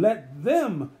 Let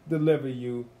them deliver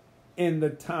you in the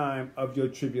time of your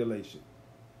tribulation.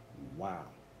 Wow.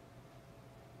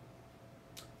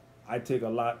 I take a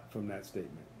lot from that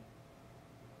statement.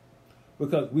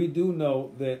 Because we do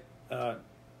know that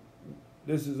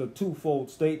this is a twofold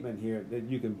statement here that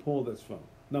you can pull this from.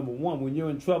 Number one, when you're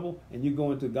in trouble and you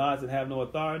go into gods that have no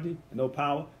authority and no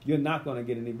power, you're not going to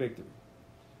get any victory.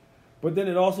 But then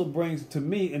it also brings to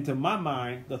me, into my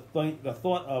mind, the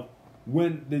thought of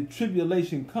when the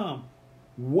tribulation comes,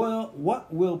 well,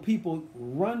 what will people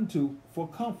run to for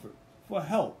comfort, for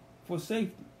help, for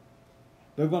safety.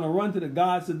 They're going to run to the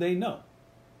gods that they know.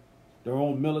 Their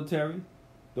own military,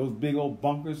 those big old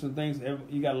bunkers and things.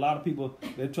 You got a lot of people,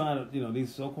 they're trying to,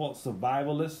 these so-called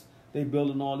survivalists, they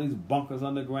building all these bunkers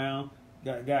underground.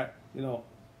 Got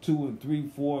 2 and 3,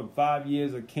 4 and 5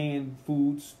 years of canned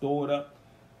food stored up.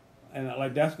 And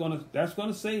like that's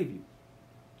gonna save you.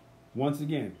 Once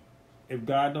again, if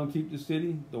God don't keep the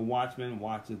city, the watchman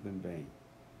watcheth in vain.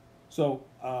 So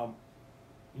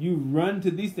you run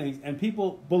to these things, and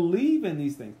people believe in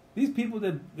these things. These people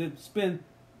that spend,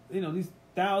 these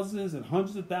thousands and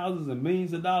hundreds of thousands and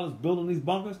millions of dollars building these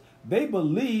bunkers, they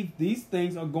believe these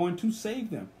things are going to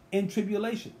save them in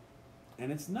tribulation. And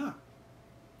it's not.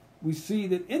 We see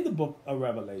that in the book of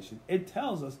Revelation, it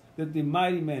tells us that the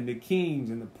mighty men, the kings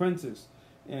and the princes,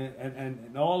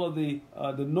 and all of the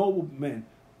noblemen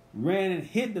ran and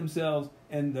hid themselves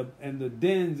in the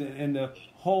dens and in the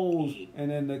holes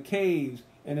and in the caves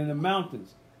and in the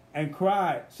mountains, and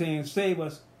cried, saying, "Save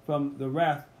us from the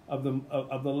wrath of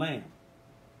the Lamb."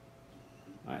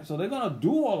 All right, so they're going to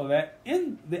do all of that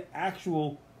in the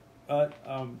actual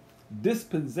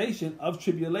dispensation of the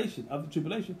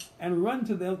tribulation, and run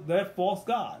to their false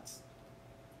gods,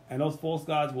 and those false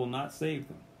gods will not save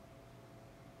them.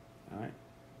 All right,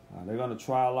 they're going to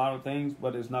try a lot of things,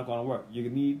 but it's not going to work. You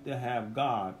need to have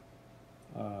God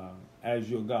as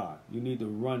your God. You need to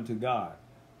run to God,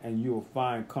 and you will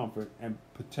find comfort and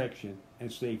protection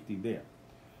and safety there.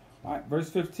 All right, verse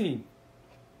 15.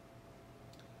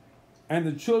 And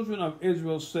the children of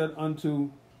Israel said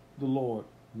unto the Lord,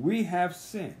 "We have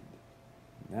sinned."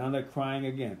 Now they're crying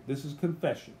again. This is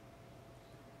confession.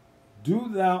 "Do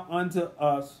thou unto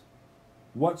us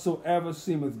whatsoever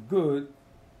seemeth good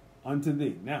unto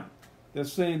thee." Now, they're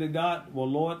saying to God, "Well,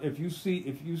 Lord, if you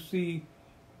see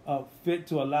fit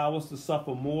to allow us to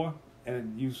suffer more,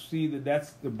 and you see that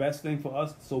that's the best thing for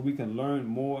us, so we can learn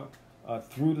more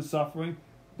through the suffering,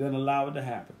 then allow it to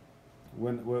happen.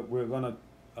 When we're going to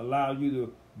allow you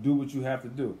to do what you have to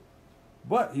do."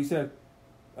 But he said,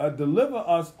 "Deliver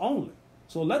us only."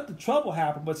 So let the trouble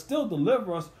happen, but still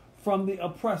deliver us from the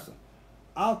oppressor.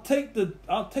 I'll take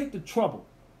the trouble,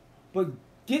 but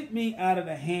get me out of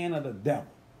the hand of the devil.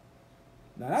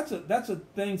 Now that's a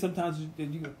thing sometimes that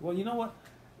you go, well, you know what?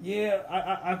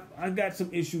 Yeah, I got some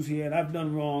issues here, and I've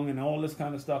done wrong, and all this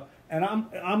kind of stuff, and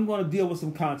I'm going to deal with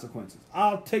some consequences.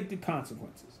 I'll take the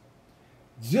consequences.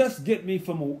 Just get me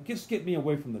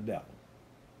away from the devil.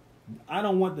 I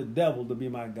don't want the devil to be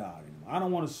my God anymore. I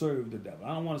don't want to serve the devil.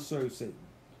 I don't want to serve Satan.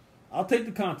 I'll take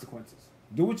the consequences.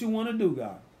 Do what you want to do,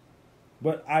 God.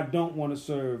 But I don't want to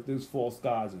serve these false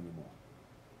gods anymore.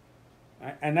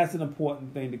 And that's an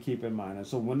important thing to keep in mind. And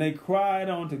so when they cried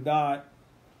unto God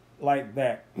like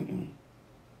that,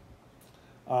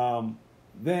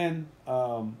 then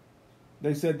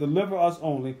they said, "Deliver us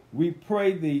only, we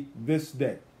pray thee this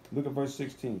day." Look at verse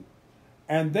 16.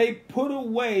 "And they put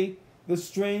away the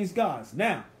strange gods."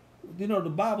 Now,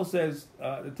 the Bible says,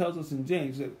 it tells us in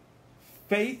James that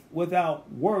faith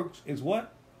without works is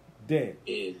what? Dead.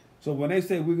 So when they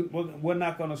say we're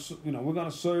not going to, we're going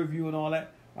to serve you and all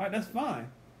that, all right, that's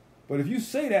fine. But if you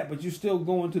say that, but you're still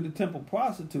going to the temple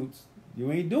prostitutes,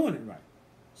 you ain't doing it right.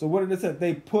 So what did it say?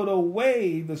 They put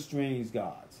away the strange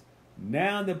gods.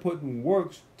 Now they're putting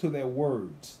works to their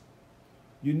words.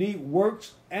 You need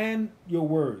works and your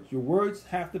words. Your words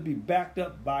have to be backed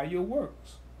up by your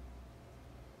works.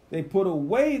 They put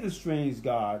away the strange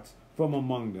gods from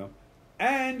among them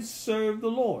and served the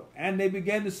Lord. And they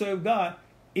began to serve God,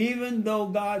 even though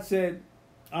God said,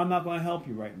 "I'm not going to help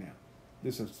you right now.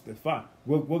 This is fine.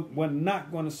 We're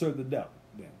not going to serve the devil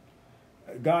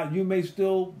then. God, you may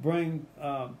still bring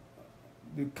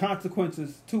the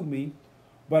consequences to me,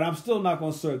 but I'm still not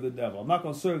going to serve the devil. I'm not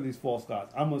going to serve these false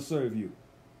gods. I'm going to serve you.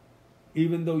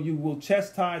 Even though you will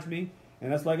chastise me,"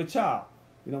 and that's like a child.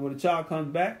 When a child comes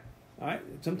back, all right,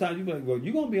 sometimes you be like, "Well,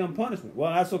 you're going to be on punishment."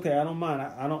 Well, that's okay. I don't mind.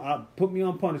 I'll put me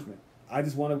on punishment. I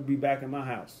just want to be back in my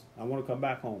house. I want to come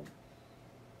back home.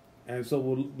 And so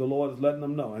the Lord is letting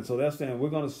them know. And so they're saying, we're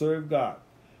going to serve God.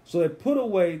 So they put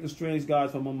away the strange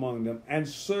gods from among them and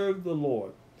served the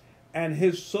Lord. And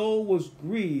his soul was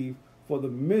grieved for the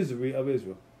misery of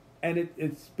Israel. And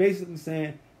it's basically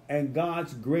saying, and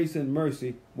God's grace and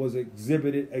mercy was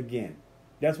exhibited again.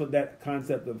 That's what that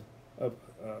concept of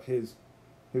his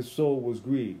soul was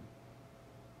grieved.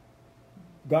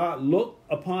 God looked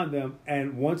upon them,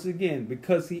 and once again,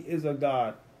 because he is a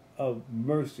God of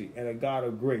mercy and a God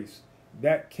of grace,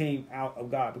 that came out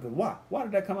of God. Because why? Why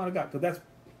did that come out of God? Because that's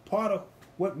part of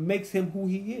what makes him who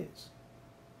he is.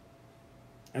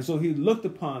 And so he looked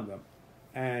upon them,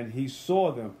 and he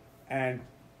saw them, and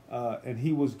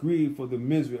he was grieved for the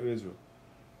misery of Israel.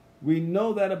 We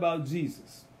know that about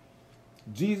Jesus.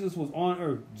 Jesus was on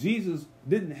earth. Jesus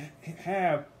didn't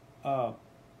have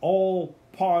all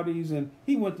parties, and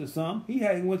he went to some. He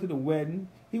went to the wedding.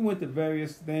 He went to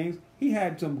various things. He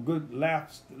had some good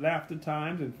laughter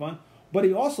times and fun, but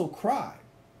he also cried.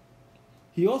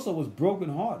 He also was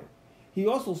brokenhearted. He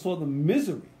also saw the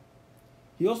misery.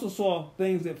 He also saw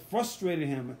things that frustrated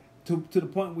him to the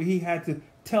point where he had to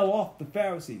tell off the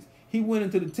Pharisees. He went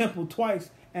into the temple twice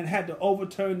and had to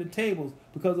overturn the tables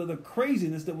because of the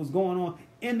craziness that was going on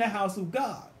in the house of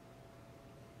God.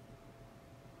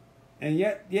 And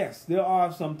yet, yes, there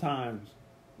are some times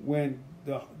when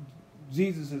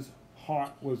Jesus'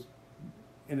 heart was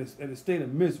in a state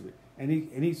of misery. And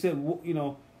he said, you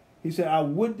know, he said, I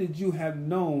would that you have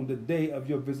known the day of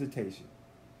your visitation.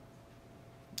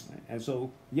 And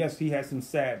so, yes, he had some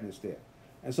sadness there.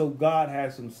 And so God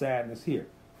has some sadness here,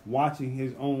 watching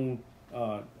his own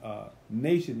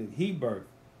nation that he birthed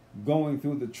going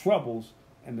through the troubles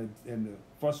and the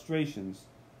frustrations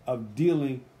of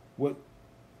dealing with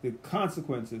the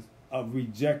consequences of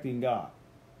rejecting God.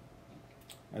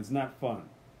 That's not fun.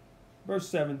 Verse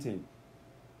 17.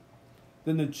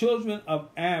 Then the children of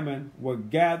Ammon were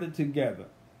gathered together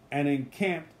and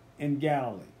encamped in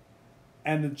Galilee.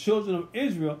 And the children of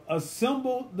Israel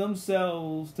assembled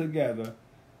themselves together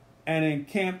and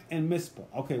encamped in Mizpah.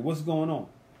 Okay, what's going on?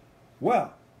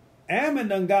 Well, Ammon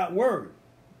done got word.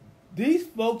 These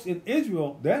folks in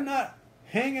Israel, they're not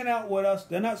hanging out with us.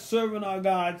 They're not serving our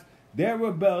gods. They're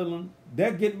rebelling.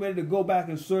 They're getting ready to go back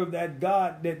and serve that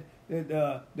God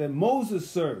that Moses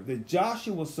served, that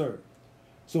Joshua served.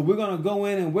 So we're going to go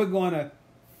in and we're going to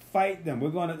fight them. We're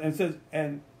going to,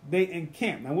 and they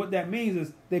encamped. Now what that means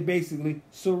is they basically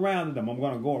surrounded them. I'm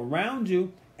going to go around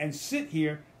you and sit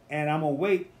here and I'm going to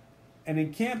wait. And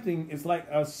encamping is like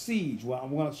a siege. Well,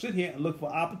 I'm going to sit here and look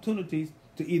for opportunities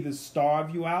to either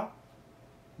starve you out,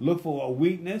 look for a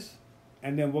weakness,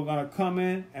 and then we're going to come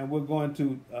in and we're going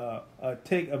to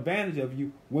take advantage of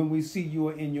you when we see you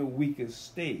are in your weakest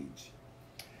stage.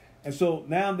 And so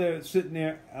now they're sitting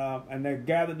there and they've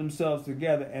gathered themselves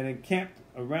together and encamped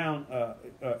around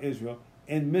Israel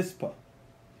in Mizpah.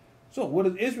 So what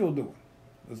is Israel doing?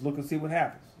 Let's look and see what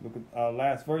happens. Look at our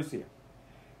last verse here.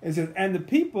 It says, and the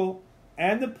people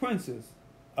and the princes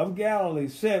of Galilee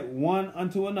said one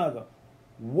unto another,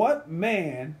 what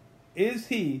man is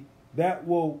he that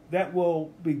will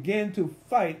begin to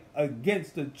fight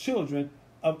against the children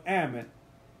of Ammon?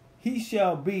 He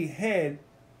shall be head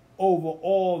over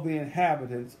all the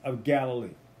inhabitants of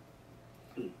Galilee.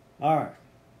 All right.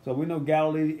 So we know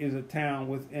Galilee is a town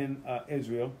within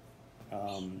Israel.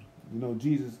 We know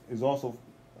Jesus is also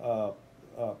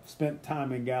spent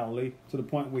time in Galilee to the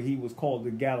point where he was called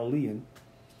the Galilean.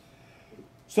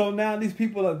 So now these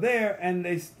people are there and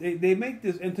they make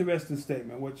this interesting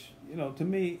statement, which, you know, to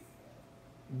me,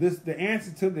 the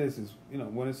answer to this is, you know,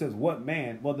 when it says what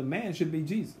man, well, the man should be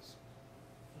Jesus.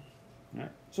 Right?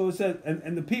 So it says,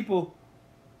 and the people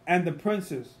and the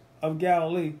princes of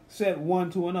Galilee said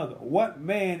one to another, what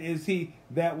man is he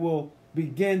that will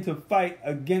begin to fight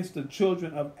against the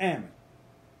children of Ammon?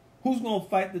 Who's going to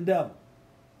fight the devil?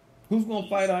 Who's going to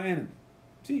fight our enemy?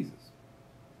 Jesus.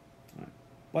 Right.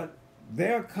 But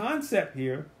their concept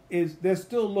here is they're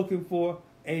still looking for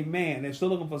a man. They're still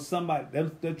looking for somebody.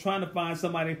 They're trying to find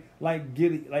somebody like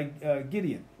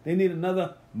Gideon. They need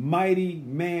another mighty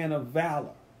man of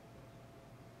valor.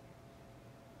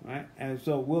 Right? And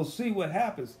so we'll see what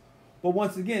happens. But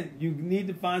once again, you need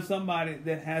to find somebody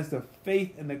that has the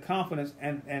faith and the confidence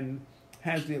and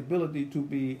has the ability to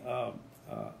be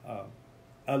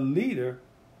a leader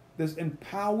that's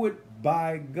empowered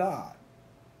by God.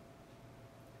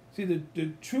 See,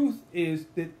 the truth is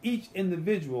that each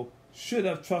individual should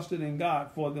have trusted in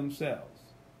God for themselves.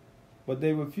 But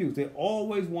they refuse. They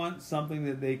always want something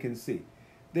that they can see.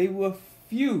 They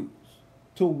refuse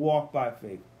to walk by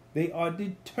faith. They are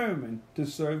determined to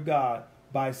serve God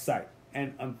by sight.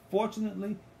 And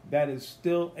unfortunately, that is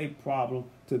still a problem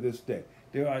to this day.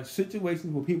 There are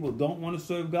situations where people don't want to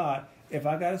serve God if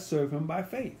I got to serve him by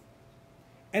faith.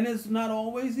 And it's not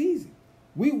always easy.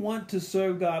 We want to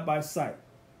serve God by sight.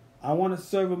 I want to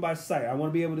serve him by sight. I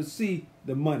want to be able to see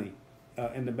the money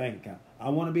in the bank account. I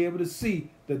want to be able to see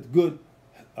the good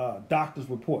doctor's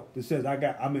report that says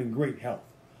I'm in great health.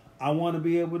 I want to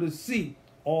be able to see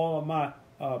all of my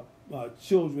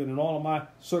children and all of my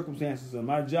circumstances and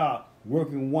my job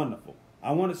working wonderful.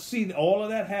 I want to see all of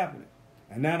that happening.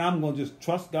 And then I'm going to just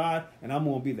trust God and I'm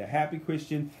going to be the happy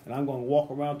Christian and I'm going to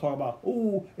walk around talking about,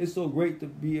 oh, it's so great to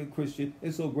be a Christian.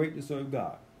 It's so great to serve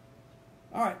God.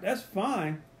 All right, that's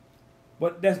fine,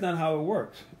 but that's not how it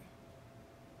works.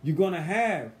 You're going to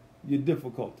have your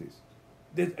difficulties.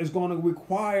 It's going to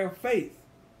require faith.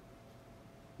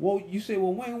 Well, you say,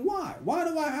 well, Wayne, why? Why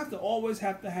do I always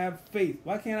have to have faith?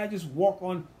 Why can't I just walk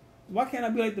on? Why can't I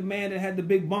be like the man that had the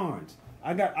big barns?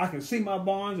 I can see my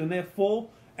barns and they're full,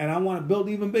 and I want to build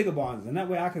even bigger barns, and that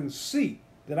way I can see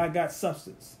that I got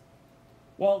substance.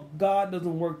 Well, God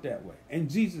doesn't work that way. And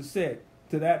Jesus said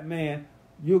to that man,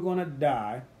 you're going to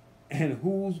die, and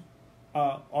whose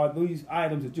are these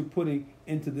items that you're putting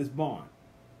into this barn?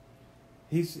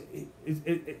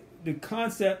 The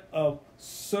concept of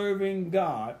serving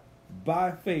God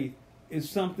by faith is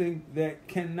something that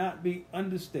cannot be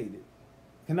understated,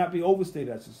 cannot be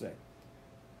overstated, I should say.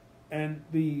 And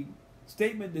the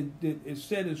statement that is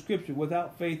said in Scripture,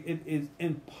 without faith it is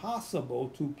impossible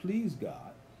to please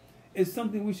God, is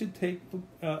something we should take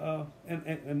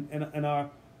in our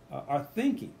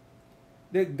thinking.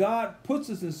 That God puts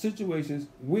us in situations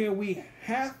where we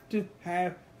have to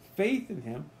have faith in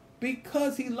Him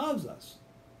because He loves us.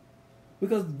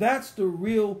 Because that's the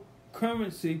real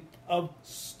currency of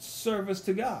service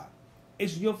to God.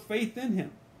 It's your faith in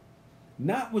Him,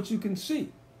 not what you can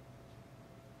see.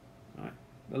 All right?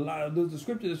 There's a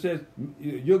scripture that says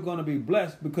you're going to be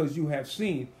blessed because you have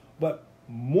seen, but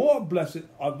more blessed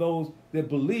are those that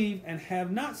believe and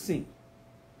have not seen.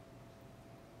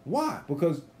 Why?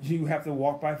 Because you have to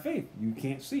walk by faith. You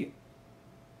can't see it.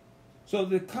 So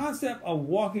the concept of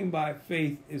walking by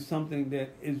faith is something that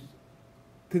is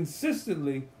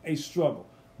consistently a struggle,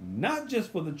 not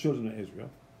just for the children of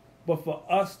Israel, but for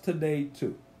us today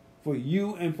too. For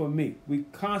you and for me. We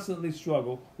constantly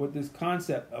struggle with this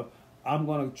concept of I'm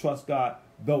going to trust God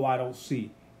though I don't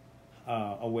see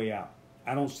a way out.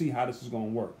 I don't see how this is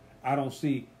going to work. I don't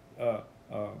see the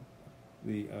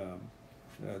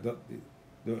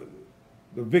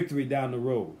victory down the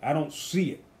road. I don't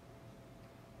see it.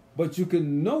 But you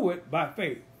can know it by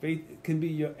faith. Faith can be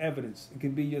your evidence. It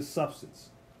can be your substance.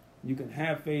 You can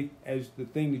have faith as the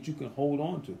thing that you can hold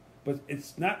on to. But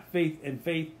it's not faith in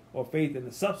faith or faith in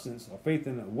the substance or faith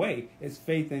in a way. It's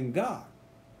faith in God.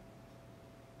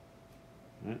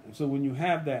 Right? So when you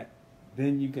have that,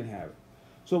 then you can have it.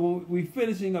 So when we're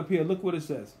finishing up here, look what it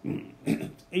says.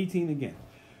 18 again.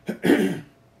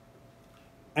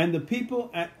 And the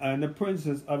people and the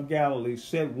princes of Galilee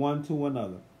said one to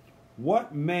another,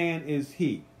 what man is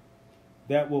he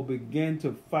that will begin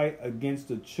to fight against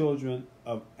the children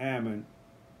of Ammon?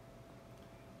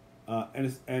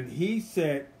 And he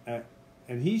said,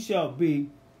 and he shall be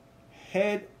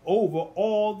head over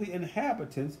all the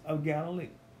inhabitants of Galilee.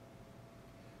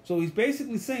 So he's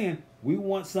basically saying, we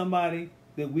want somebody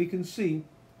that we can see,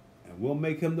 and we'll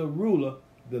make him the ruler,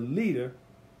 the leader,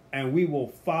 and we will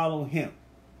follow him.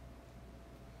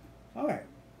 All right.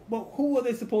 But who are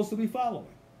they supposed to be following?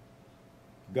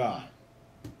 God.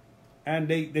 And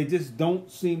they just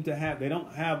don't seem to have, they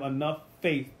don't have enough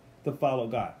faith to follow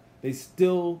God. They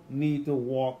still need to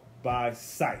walk by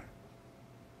sight.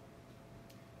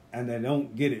 And they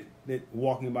don't get it, that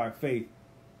walking by faith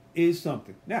is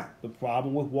something. Now, the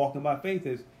problem with walking by faith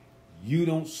is you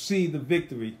don't see the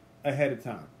victory ahead of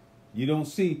time. You don't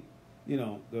see,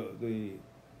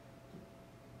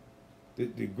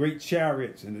 the great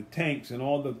chariots and the tanks and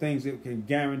all the things that can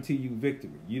guarantee you victory.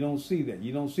 You don't see that.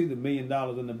 You don't see the $1 million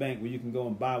in the bank where you can go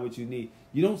and buy what you need.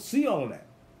 You don't see all of that.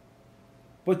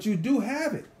 But you do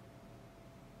have it.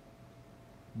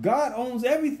 God owns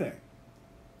everything.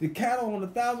 The cattle on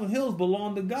 1,000 hills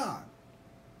belong to God.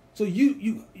 So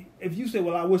you if you say,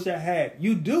 well, I wish I had,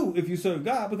 you do if you serve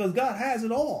God, because God has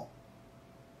it all.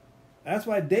 That's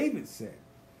why David said,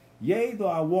 yea, though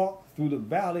I walk through the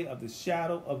valley of the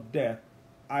shadow of death,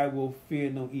 I will fear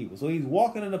no evil. So he's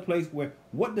walking in a place where,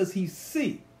 what does he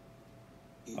see?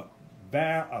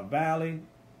 A valley,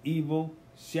 evil,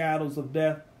 shadows of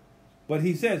death. But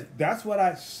he says, that's what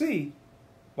I see,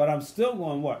 but I'm still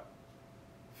going what?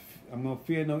 I'm going to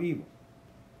fear no evil.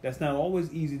 That's not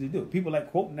always easy to do. People like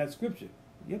quoting that scripture.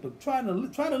 Yeah, but try to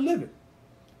live it.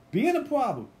 Be in a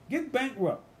problem. Get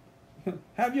bankrupt.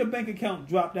 Have your bank account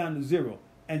drop down to zero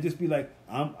and just be like,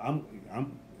 I'm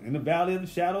in the valley of the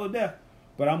shadow of death,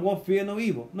 but I'm going to fear no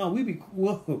evil. No, we're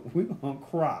going to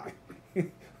cry.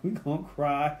 We're going to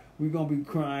cry. We're going to be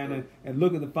crying and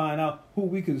looking to find out who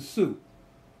we can sue.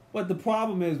 But the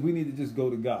problem is we need to just go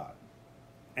to God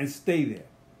and stay there.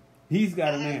 He's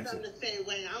got an answer. I have something to say,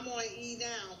 Wayne. I'm on E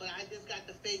now, but I just got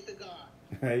the faith of God.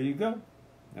 There you go.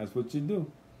 That's what you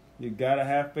do. You got to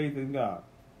have faith in God.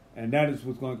 And that is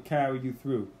what's going to carry you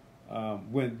through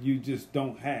when you just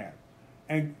don't have.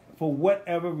 And for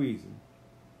whatever reason,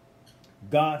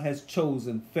 God has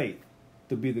chosen faith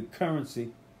to be the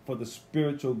currency for the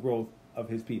spiritual growth of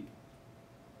his people.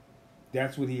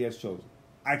 That's what he has chosen.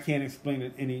 I can't explain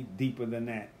it any deeper than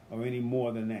that or any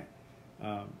more than that.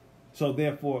 So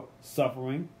therefore,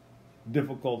 suffering,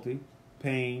 difficulty,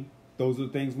 pain, those are the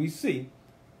things we see.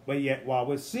 But yet, while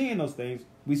we're seeing those things,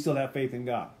 we still have faith in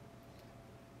God.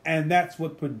 And that's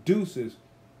what produces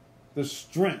the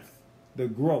strength, the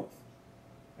growth.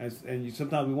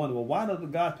 Sometimes we wonder, well, why do the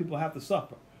God's people have to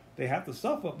suffer? They have to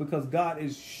suffer because God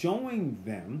is showing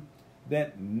them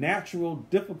that natural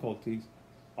difficulties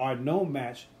are no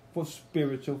match for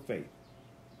spiritual faith.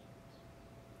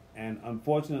 And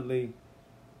unfortunately,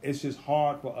 it's just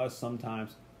hard for us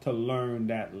sometimes to learn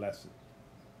that lesson.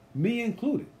 Me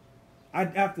included. I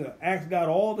have to ask God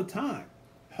all the time,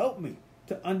 help me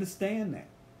to understand that,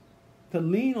 to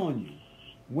lean on you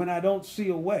when I don't see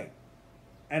a way,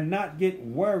 and not get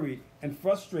worried and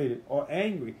frustrated or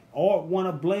angry or want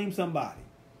to blame somebody.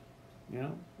 You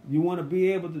know, you want to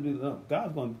be able to do, no,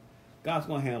 God's going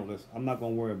to handle this. I'm not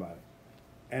going to worry about it.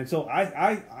 And so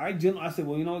I said,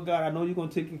 well, you know what, God, I know you're going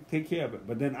to take care of it,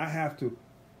 but then I have to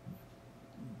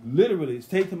literally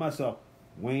say to myself,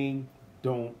 Wayne,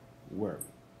 don't worry.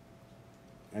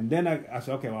 And then I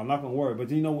said, okay, well, I'm not going to worry. But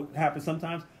you know what happens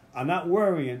sometimes? I'm not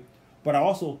worrying, but I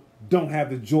also don't have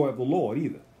the joy of the Lord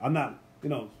either. I'm not,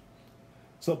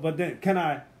 So, but then can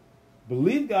I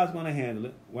believe God's going to handle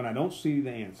it when I don't see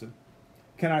the answer?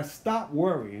 Can I stop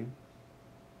worrying?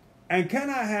 And can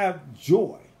I have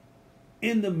joy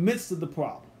in the midst of the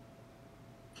problem?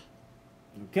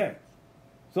 Okay.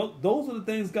 So those are the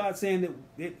things God's saying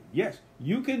that yes,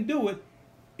 you can do it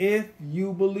if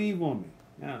you believe on me.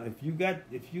 Now, if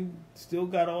you still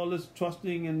got all this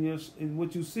trusting in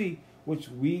what you see, which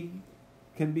we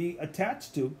can be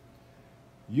attached to,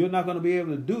 you're not going to be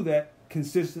able to do that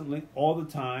consistently all the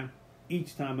time,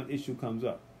 each time an issue comes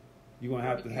up. You're going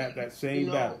to have that same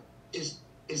battle.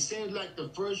 It seems like the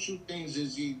first two things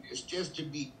is just to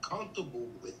be comfortable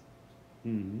with.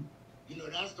 Mm-hmm.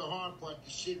 That's the hard part,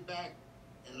 to sit back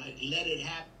and let it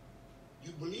happen.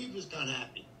 You believe it's going to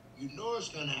happen. You know it's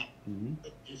going to happen. Mm-hmm.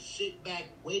 But just sit back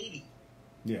waiting.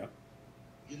 Yeah.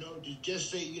 To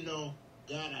just say,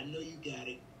 God, I know you got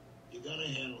it. You're going to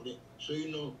handle it. So,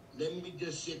 let me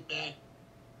just sit back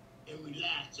and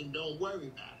relax and don't worry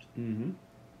about it. Mm-hmm.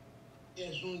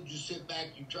 As soon as you sit back,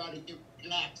 you try to get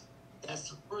relaxed. That's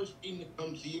the first thing that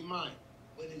comes to your mind.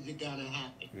 When is it going to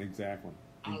happen? Exactly.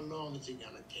 How long is it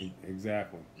going to take?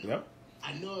 Exactly. Yep.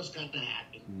 I know it's going to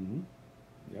happen.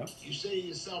 Mm-hmm. Yep. You say to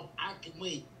yourself, I can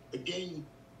wait. But then you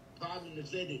probably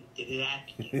said it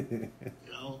happen.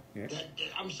 Yeah.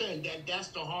 I'm saying that's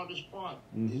the hardest part.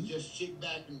 Mm-hmm. Is just sit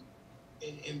back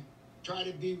and try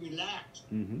to be relaxed.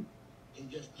 Mm-hmm. And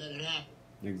just let it happen.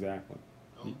 Exactly.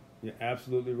 You're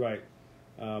absolutely right.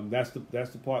 That's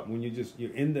the part when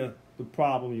you're in the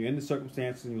problem, you're in the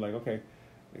circumstances, and you're like, okay,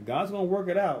 God's gonna work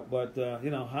it out, but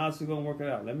how's He gonna work it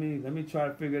out? Let me try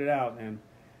to figure it out, and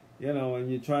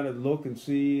and you try to look and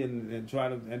see and try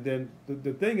to, and then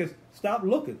the thing is, stop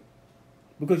looking,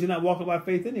 because you're not walking by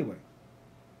faith anyway.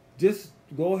 Just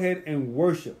go ahead and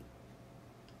worship,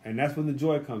 and that's when the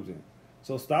joy comes in.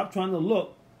 So stop trying to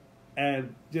look,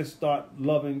 and just start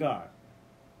loving God.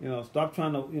 Stop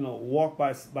trying to, walk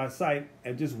by sight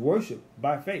and just worship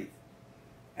by faith.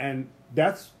 And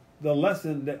that's the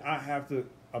lesson that I have to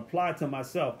apply to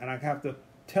myself. And I have to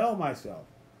tell myself,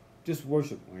 just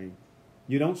worship, Wayne.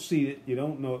 You don't see it, you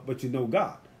don't know it, but you know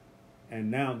God. And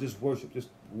now just worship. Just,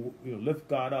 lift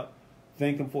God up,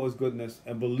 thank Him for His goodness,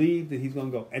 and believe that He's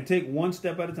going to go. And take one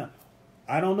step at a time.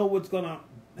 I don't know what's going to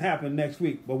happen next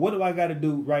week, but what do I got to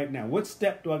do right now? What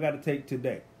step do I got to take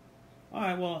today? All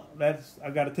right, well, I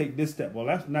got to take this step. Well,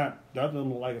 that doesn't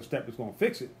look like a step that's going to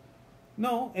fix it.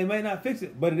 No, it may not fix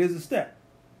it, but it is a step.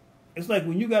 It's like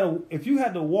when if you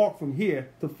had to walk from here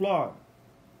to Florida,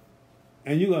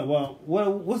 and you go, well,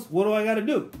 what do I got to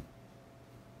do?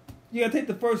 You got to take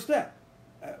the first step.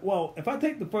 Well, if I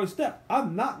take the first step,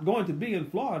 I'm not going to be in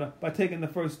Florida by taking the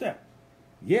first step.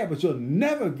 Yeah, but you'll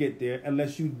never get there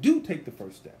unless you do take the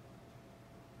first step.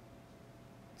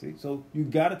 See, so you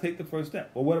got to take the first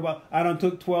step. Well, what about, I done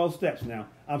took 12 steps now.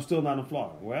 I'm still not in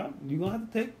Florida. Well, you're going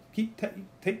to have to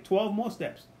take 12 more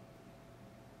steps.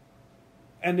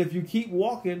 And if you keep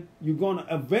walking, you're going to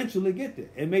eventually get there.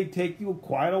 It may take you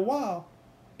quite a while,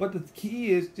 but the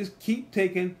key is just keep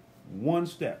taking one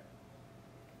step.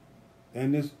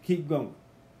 And just keep going.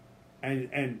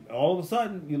 And all of a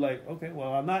sudden, you're like, okay,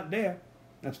 well, I'm not there.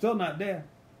 I'm still not there.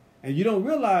 And you don't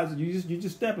realize you're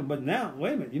just stepping. But now,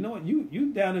 wait a minute. You know what?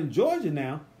 You down in Georgia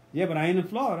now. Yeah, but I ain't in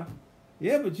Florida.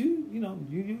 Yeah, but you're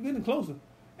getting closer.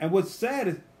 And what's sad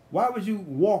is, why would you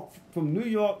walk from New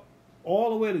York all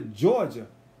the way to Georgia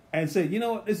and say, you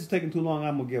know what? This is taking too long.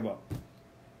 I'm gonna give up.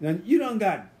 Now, you done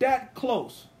got that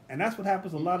close. And that's what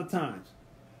happens a lot of times.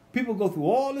 People go through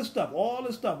all this stuff,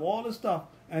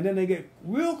 and then they get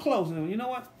real close. And you know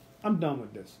what? I'm done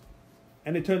with this.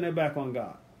 And they turn their back on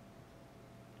God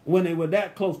when they were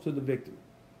that close to the victory.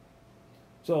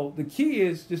 So the key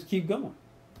is just keep going.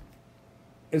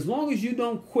 As long as you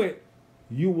don't quit,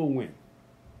 you will win.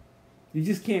 You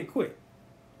just can't quit.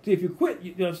 See, if you quit,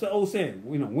 it's the old saying,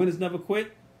 winners never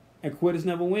quit and quitters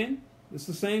never win. It's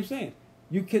the same saying.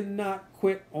 You cannot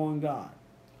quit on God.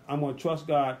 I'm going to trust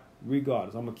God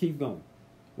regardless. I'm going to keep going.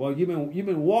 Well, you've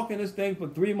been walking this thing for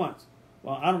 3 months.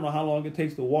 Well, I don't know how long it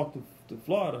takes to walk to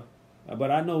Florida, but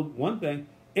I know one thing.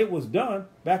 It was done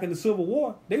back in the Civil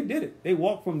War. They did it. They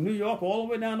walked from New York all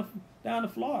the way down to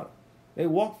Florida. They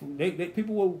walked from.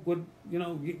 People would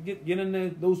get in there,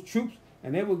 those troops,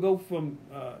 and they would go from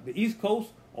the East Coast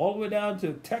all the way down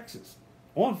to Texas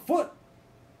on foot.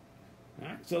 All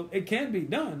right? So it can be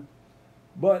done,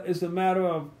 but it's a matter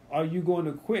of, are you going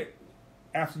to quit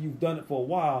after you've done it for a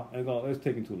while and go, it's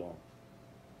taking too long?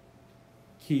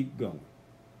 Keep going.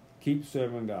 Keep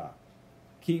serving God.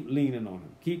 Keep leaning on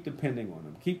Him. Keep depending on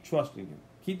Him. Keep trusting Him.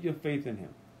 Keep your faith in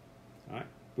Him. All right?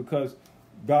 Because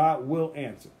God will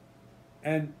answer.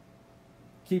 And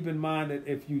keep in mind that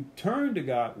if you turn to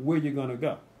God, where you're going to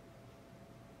go.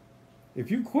 If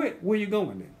you quit, where you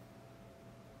going then?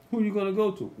 Who are you going to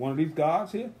go to? One of these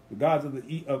gods here? The gods of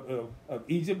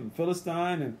Egypt and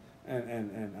Philistine and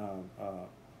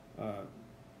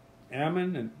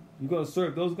Ammon, and you go to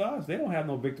serve those gods? They don't have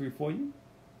no victory for you.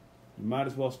 You might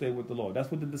as well stay with the Lord. That's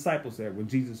what the disciples said when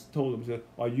Jesus told them, said,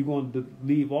 are you going to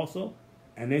leave also?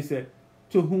 And they said,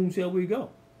 to whom shall we go?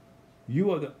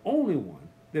 You are the only one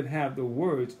that have the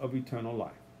words of eternal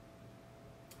life.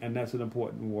 And that's an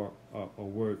important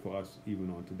word for us even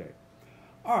on today.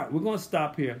 All right, we're going to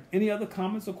stop here. Any other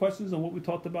comments or questions on what we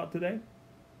talked about today?